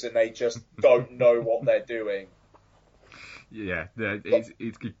arses and they just don't know what they're doing. Yeah, it's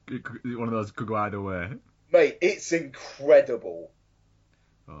one of those could go either way. Mate, it's incredible.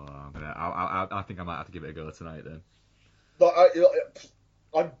 Oh, I think I might have to give it a go tonight then.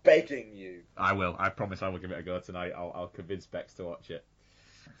 I'm begging you. I will. I promise I will give it a go tonight. I'll convince Bex to watch it.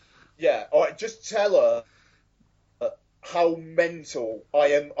 Yeah, alright, just tell her how mental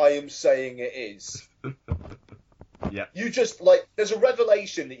I am saying it is. Yeah. You just, there's a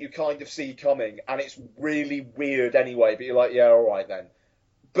revelation that you kind of see coming, and it's really weird anyway, but you're like, yeah, alright then.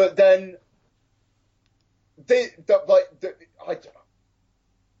 But then,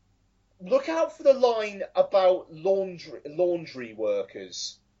 look out for the line about laundry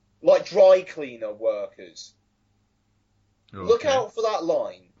workers, like dry cleaner workers. Okay. Look out for that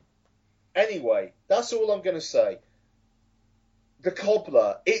line. Anyway, that's all I'm going to say. The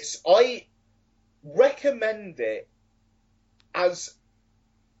Cobbler, I recommend it as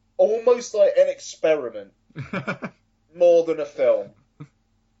almost like an experiment more than a film.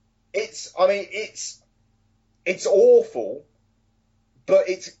 It's awful, but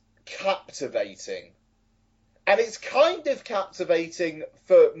it's captivating. And it's kind of captivating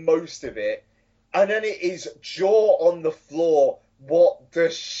for most of it, and then it is jaw on the floor, what the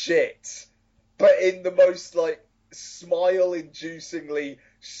shit, but in the most, smile-inducingly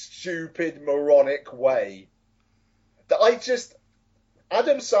stupid, moronic way.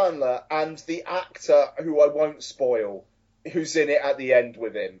 Adam Sandler and the actor, who I won't spoil, who's in it at the end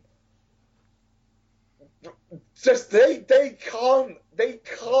with him, just, they can't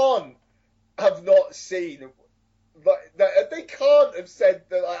have not seen, they can't have said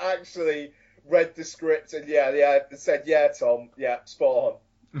that I actually read the script and said, yeah, Tom, yeah, spot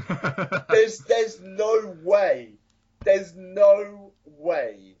on. There's no way. There's no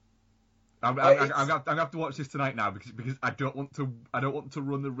way. I'm gonna have to watch this tonight now because I don't want to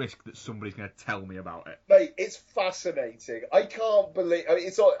run the risk that somebody's going to tell me about it. Mate, it's fascinating. I can't believe. I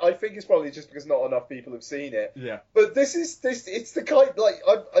think it's probably just because not enough people have seen it. Yeah. But this. It's the kind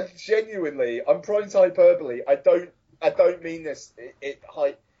I genuinely. I'm prone to hyperbole. I don't mean this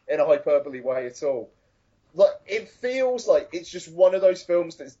in a hyperbole way at all. It feels like it's just one of those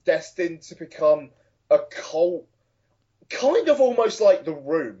films that's destined to become a cult, kind of almost like The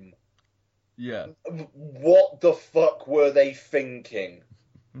Room. Yeah. What the fuck were they thinking?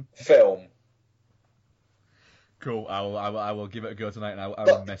 Film. Cool. I will give it a go tonight, and I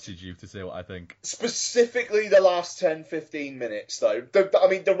will message you to say what I think. Specifically, the last 10-15 minutes, though.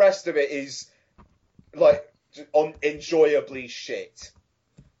 The rest of it is enjoyably shit.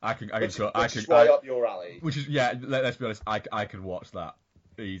 I can right up your alley. Which is, yeah. Let's be honest. I can watch that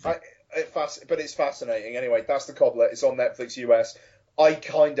easy. But it's fascinating. Anyway, that's The Cobbler. It's on Netflix US. I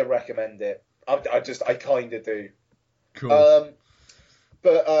kind of recommend it. I kind of do. Cool.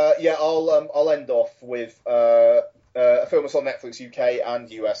 I'll end off with a film that's on Netflix UK and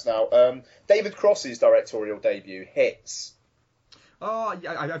US now. David Cross's directorial debut, Hits. Oh,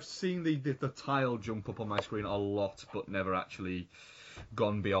 yeah, I've seen the tile jump up on my screen a lot, but never actually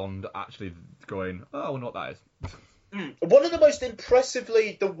gone beyond actually going, oh, I wonder what that is. One of the most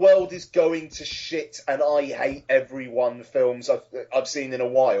impressively "the world is going to shit and I hate everyone" films I've seen in a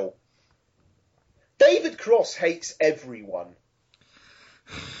while. David Cross hates everyone.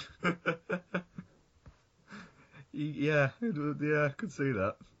 Yeah, I could see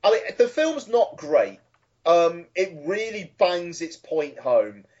that. The film's not great. It really bangs its point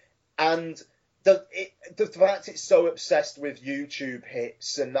home, and the fact it's so obsessed with YouTube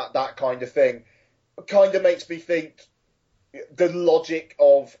hits and that kind of thing kind of makes me think the logic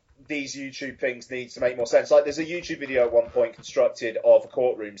of these YouTube things needs to make more sense. There's a YouTube video at one point constructed of a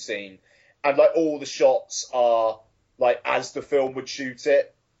courtroom scene, and all the shots are as the film would shoot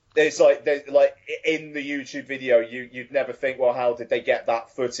it. There's in the YouTube video, you'd never think, well, how did they get that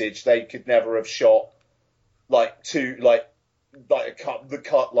footage? They could never have shot the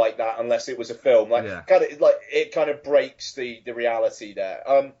cut like that unless it was a film. It kind of breaks the reality there.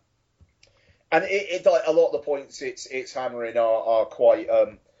 And it a lot of the points it's hammering are quite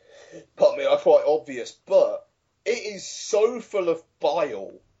quite obvious, but it is so full of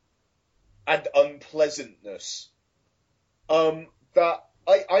bile and unpleasantness that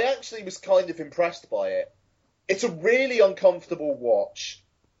I actually was kind of impressed by it. It's a really uncomfortable watch,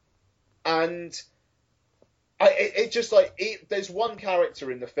 and there's one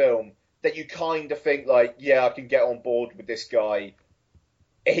character in the film that you kind of think like, yeah, I can get on board with this guy.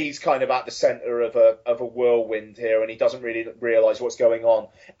 He's kind of at the centre of a whirlwind here, and he doesn't really realise what's going on.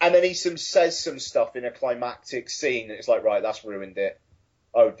 And then he says some stuff in a climactic scene, and it's like, right, that's ruined it.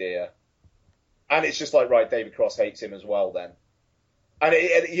 Oh dear. And it's just like, right, David Cross hates him as well then. And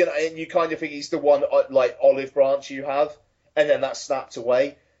and you kind of think he's the one like olive branch you have, and then that's snapped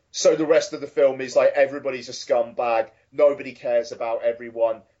away. So the rest of the film is like everybody's a scumbag. Nobody cares about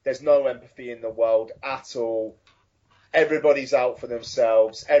everyone. There's no empathy in the world at all. Everybody's out for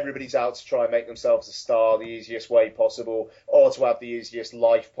themselves. Everybody's out to try and make themselves a star the easiest way possible, or to have the easiest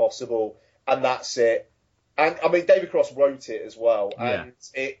life possible, and that's it. And I mean, David Cross wrote it as well, and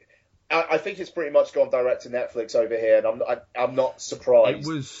I think it's pretty much gone direct to Netflix over here, and I'm not surprised.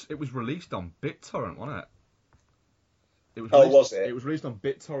 It was released on BitTorrent, wasn't it? Was it? It was released on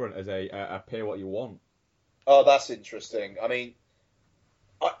BitTorrent as a pay what you want. Oh, that's interesting. I mean,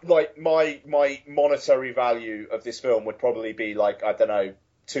 my monetary value of this film would probably be like, I don't know,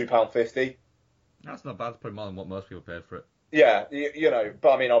 £2.50. That's not bad. It's probably more than what most people paid for it. Yeah,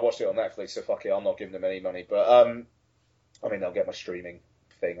 but I mean, I watched it on Netflix, so fuck it, I'm not giving them any money. But I mean, they'll get my streaming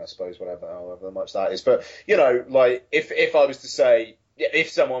thing, I suppose, however much that is. But like if I was to say, if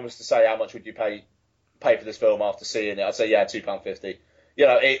someone was to say, how much would you pay for this film after seeing it, I'd say £2.50.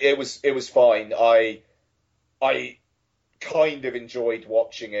 It was fine. I kind of enjoyed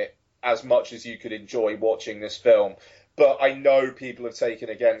watching it as much as you could enjoy watching this film, but I know people have taken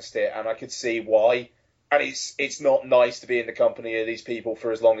against it, and I could see why. And it's not nice to be in the company of these people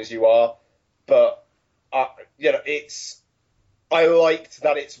for as long as you are, but I liked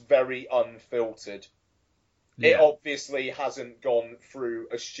that it's very unfiltered. Yeah. It obviously hasn't gone through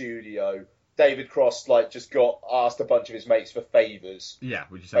a studio. David Cross just got asked a bunch of his mates for favours. Yeah,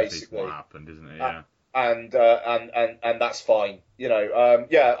 which is basically what happened, isn't it? Yeah. And that's fine.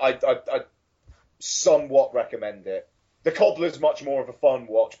 I somewhat recommend it. The Cobbler's much more of a fun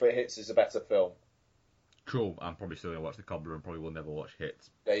watch, but Hits is a better film. Cool. I'm probably still going to watch The Cobbler and probably will never watch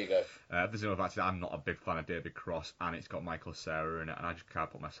Hits. There you go. There's another fact that I'm not a big fan of David Cross, and it's got Michael Cera in it, and I just can't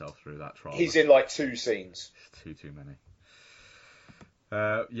put myself through that trauma. He's in like 2 scenes. Too many.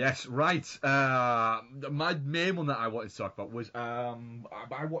 Yes, right. My main one that I wanted to talk about was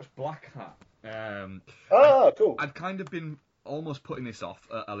I watched Black Hat. Cool. I'd kind of been almost putting this off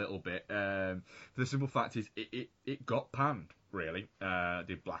a little bit. The simple fact is, it got panned. Really,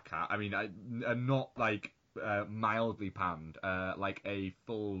 did Black Hat. I mean, not like mildly panned, like a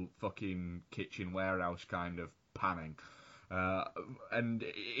full fucking kitchen warehouse kind of panning. And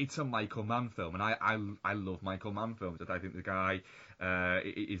it's a Michael Mann film, and I love Michael Mann films. I think the guy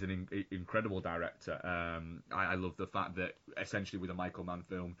is an incredible director. I love the fact that essentially with a Michael Mann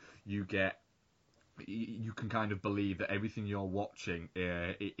film, you can kind of believe that everything you're watching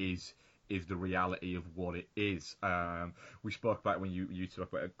is the reality of what it is. We spoke about when you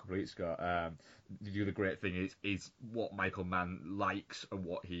talked about it a couple of weeks ago. The other great thing is what Michael Mann likes and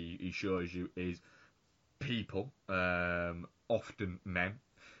what he shows you is people, often men,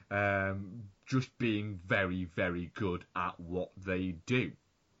 just being very, very good at what they do.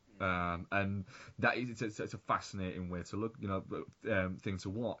 And that is it's a fascinating way to look, thing to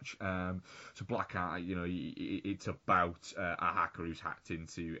watch. So Black Hat, it's about a hacker who's hacked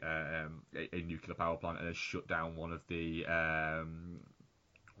into a nuclear power plant and has shut down one of the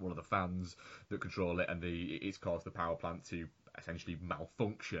fans that control it, and it's caused the power plant to essentially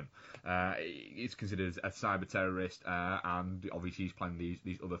malfunction. It's considered a cyber terrorist, and obviously he's planning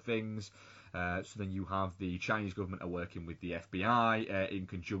these other things. So then you have the Chinese government are working with the FBI in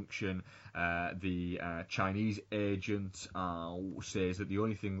conjunction. The Chinese agent says that the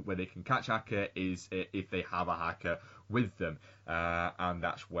only thing where they can catch a hacker is if they have a hacker with them. And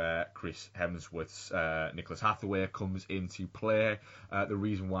that's where Chris Hemsworth's Nicholas Hathaway comes into play. The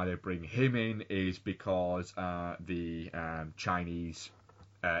reason why they bring him in is because the Chinese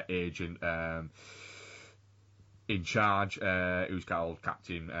agent in charge, who's called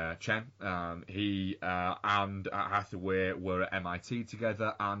Captain Chen, he and Hathaway were at MIT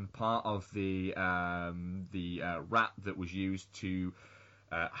together, and part of the rat that was used to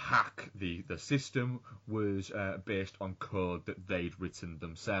hack the system was based on code that they'd written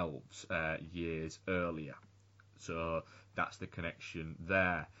themselves years earlier. So that's the connection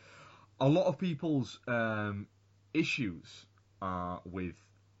there. A lot of people's issues with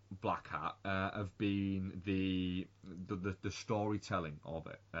Black Hat have been the storytelling of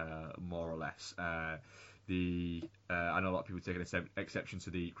it, more or less. I know a lot of people take an exception to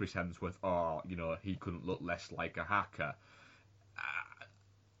the Chris Hemsworth, he couldn't look less like a hacker.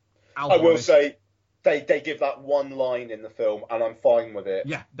 I will say, they give that one line in the film, and I'm fine with it.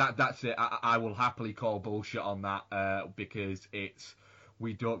 Yeah, that's it. I will happily call bullshit on that because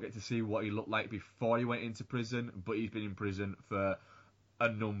we don't get to see what he looked like before he went into prison, but he's been in prison for a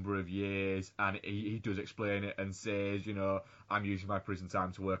number of years, and he does explain it and says, I'm using my prison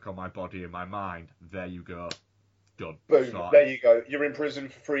time to work on my body and my mind. There you go. Done. Boom. Sorry. There you go. You're in prison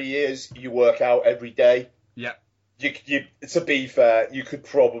for 3 years. You work out every day. Yeah. To be fair, you could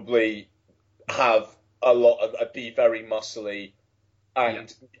probably have be very muscly,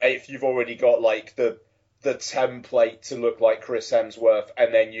 and if you've already got like the template to look like Chris Hemsworth,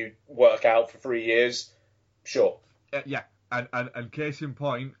 and then you work out for 3 years, sure. Yeah, and case in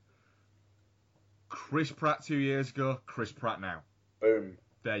point, Chris Pratt 2 years ago, Chris Pratt now. Boom.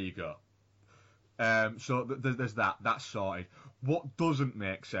 There you go. So there's that. That's sorted. What doesn't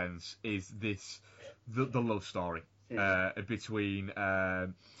make sense is the love story between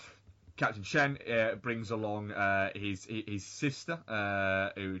Captain Chen brings along his sister,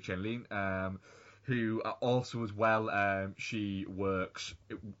 Chen Lin, who also as well, she works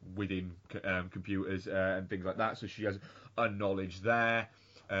within computers and things like that, so she has a knowledge there.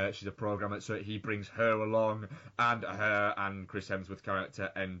 She's a programmer, so he brings her along, and her and Chris Hemsworth's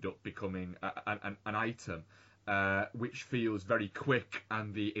character end up becoming an item, which feels very quick,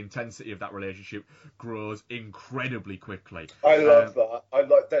 and the intensity of that relationship grows incredibly quickly. I love that.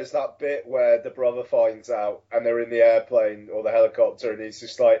 There's that bit where the brother finds out, and they're in the airplane or the helicopter, and he's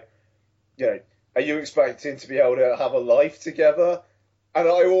just like, are you expecting to be able to have a life together? And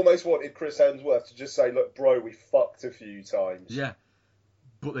I almost wanted Chris Hemsworth to just say, look, bro, we fucked a few times. Yeah.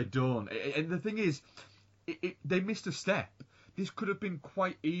 But they don't. And the thing is, they missed a step. This could have been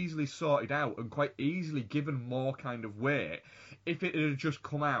quite easily sorted out and quite easily given more kind of weight if it had just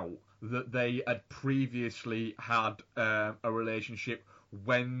come out that they had previously had a relationship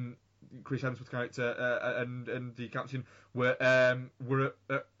when Chris Hemsworth's character and the captain were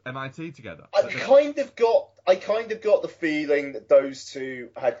at MIT together. I kind of got the feeling that those two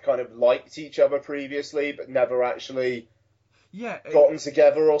had kind of liked each other previously, but never actually gotten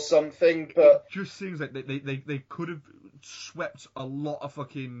together or something. But it just seems like they could have swept a lot of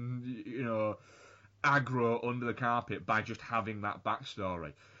fucking aggro under the carpet by just having that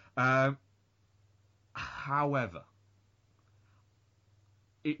backstory. However,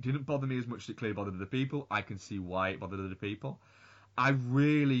 it didn't bother me as much as it clearly bothered other people. I can see why it bothered other people. I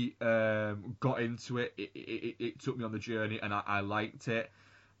really got into it. It took me on the journey, and I liked it.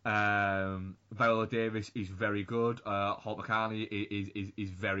 Viola Davis is very good. Holt McCallany is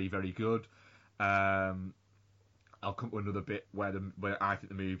very, very good. I'll come to another bit where I think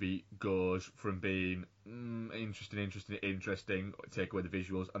the movie goes from being interesting, take away the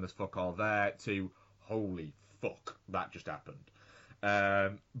visuals, and there's fuck all there, to holy fuck, that just happened.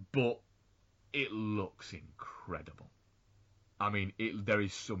 But it looks incredible. I mean, there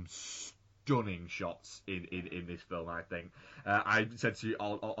is some stunning shots in this film, I think. I said to you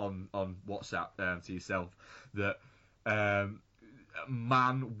on WhatsApp to yourself that,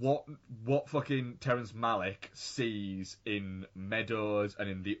 man, what fucking Terrence Malick sees in Meadows and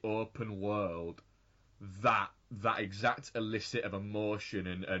in the open world, that exact elicit of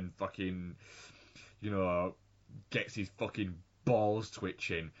emotion and fucking, gets his fucking balls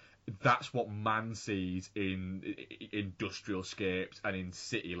twitching. That's what man sees in industrial scapes and in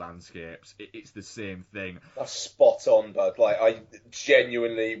city landscapes. It's the same thing. That's spot on, bud. Like, I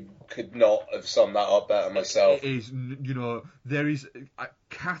genuinely could not have summed that up better myself. It is, there is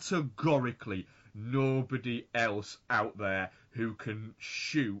categorically nobody else out there who can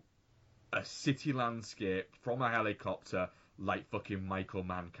shoot a city landscape from a helicopter like fucking Michael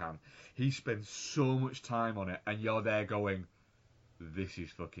Mann can. He spends so much time on it, and you're there going, this is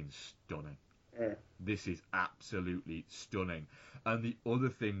fucking stunning. Yeah. This is absolutely stunning. And the other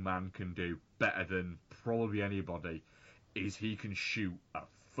thing man can do better than probably anybody is he can shoot a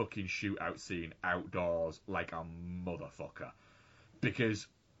fucking shootout scene outdoors like a motherfucker. Because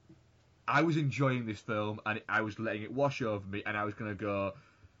I was enjoying this film and I was letting it wash over me, and I was going to go,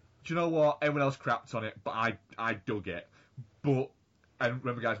 do you know what? Everyone else crapped on it, but I dug it. But, and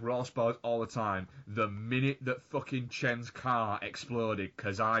remember guys, we're all spoiled all the time, the minute that fucking Chen's car exploded,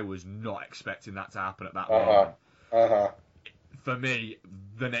 because I was not expecting that to happen at that moment. For me,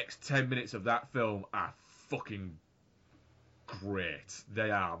 the next 10 minutes of that film are fucking great. They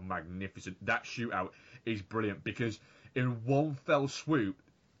are magnificent. That shootout is brilliant, because in one fell swoop,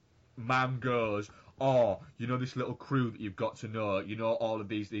 man goes oh, you know this little crew that you've got to know, you know all of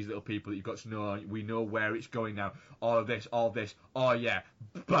these little people that you've got to know, we know where it's going now, all this, oh yeah,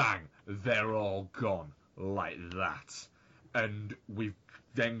 bang, they're all gone, like that. And we've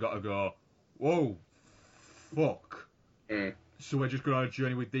then got to go, whoa, fuck. So we're just going on a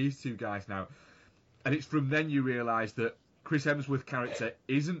journey with these two guys now. And it's from then you realise that Chris Hemsworth's character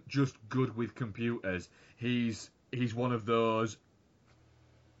isn't just good with computers. He's one of those.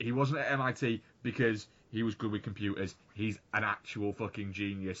 He wasn't at MIT because he was good with computers. He's an actual fucking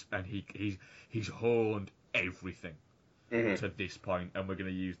genius, and he's honed everything to this point, and we're going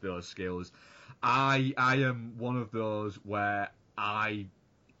to use those skills. I am one of those where other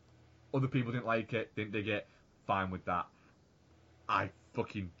people didn't like it, didn't dig it, fine with that. I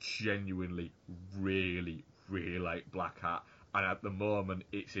fucking genuinely really, really like Black Hat, and at the moment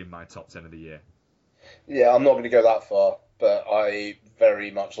it's in my top 10 of the year. Yeah, I'm not going to go that far, but I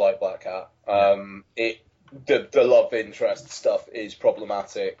very much like Black Hat. The love interest stuff is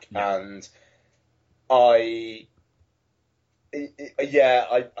problematic, and I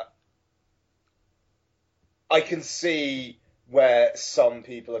can see where some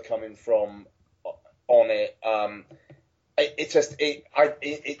people are coming from on it.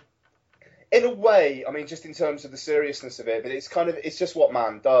 In a way, I mean, just in terms of the seriousness of it, but it's just what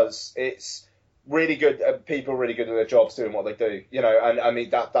man does. It's really good. People are really good at their jobs doing what they do, you know. And I mean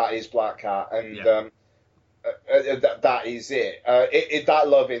that is Black Hat, and that is it. That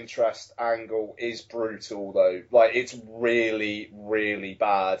love interest angle is brutal, though. Like, it's really, really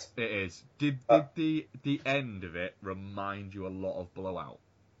bad. It is. Did the end of it remind you a lot of Blowout?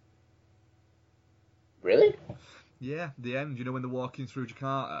 Really? Yeah, the end. You know, when they're walking through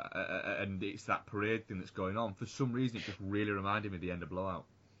Jakarta and it's that parade thing that's going on. For some reason, it just really reminded me of the end of Blowout.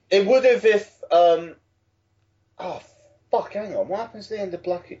 It would have if. Oh fuck! Hang on. What happens to the end of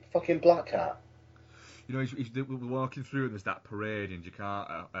Black Hat? You know, he's walking through and there's that parade in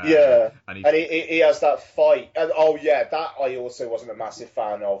Jakarta. And he has that fight. And that I also wasn't a massive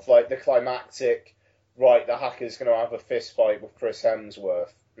fan of. Like the climactic. Right, the hacker's going to have a fist fight with Chris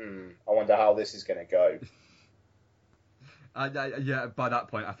Hemsworth. I wonder how this is going to go. By that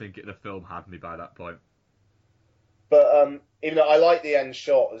point, I think the film had me by that point. But even though I like the end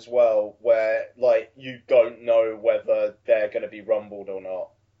shot as well, where like you don't know whether they're going to be rumbled or not.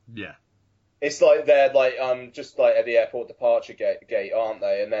 Yeah. It's like they're like just like at the airport departure gate, aren't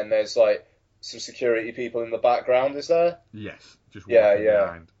they? And then there's like some security people in the background. Is there? Yes, just walking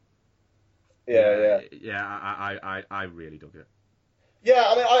behind. Yeah. I really dug it. Yeah,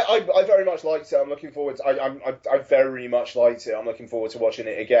 I mean, I very much liked it. I'm looking forward to, I very much liked it. I'm looking forward to watching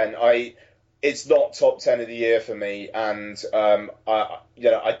it again. It's not top 10 of the year for me, and I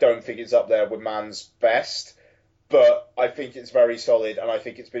don't think it's up there with man's best, but I think it's very solid, and I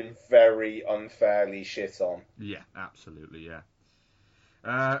think it's been very unfairly shit on. Yeah, absolutely, yeah.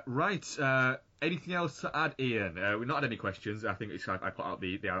 Right, anything else to add, Ian? We've not had any questions. I think I put out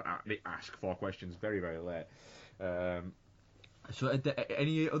the ask for questions very, very late. So, are there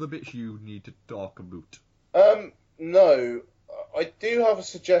any other bits you need to talk about? No. I do have a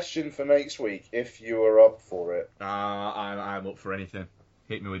suggestion for next week, if you are up for it. I'm up for anything.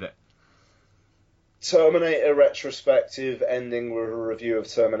 Hit me with it. Terminator retrospective, ending with a review of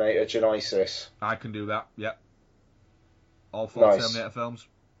Terminator Genisys. I can do that, yep. All 4 Terminator films?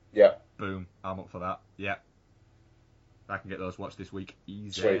 Yeah. Boom, I'm up for that, yep. I can get those watched this week.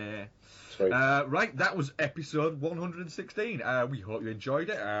 Easy. Sweet. Right, that was episode 116. We hope you enjoyed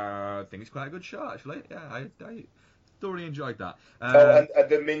it. I think it's quite a good show, actually. Yeah, I thoroughly enjoyed that. And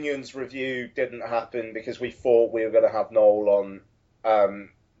the Minions review didn't happen because we thought we were going to have Noel on,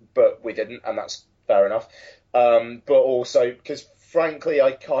 but we didn't, and that's fair enough. But also, because frankly,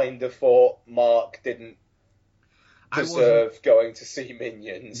 I kind of thought Mark didn't deserve going to see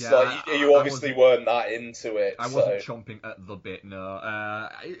Minions. Yeah, you obviously weren't that into it. I wasn't chomping at the bit, no.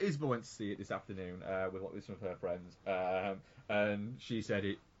 Isabel went to see it this afternoon with some of her friends, and she said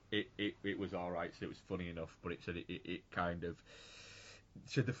it was alright, so it was funny enough, but it said it kind of...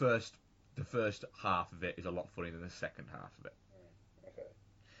 So the first half of it is a lot funnier than the second half of it.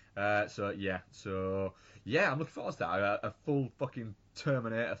 Okay. So I'm looking forward to that. A full fucking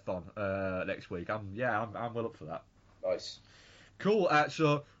Terminator-thon next week. I'm well up for that. Nice. Cool.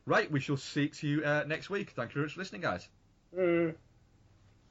 So, right, we shall see you next week. Thank you very much for listening, guys.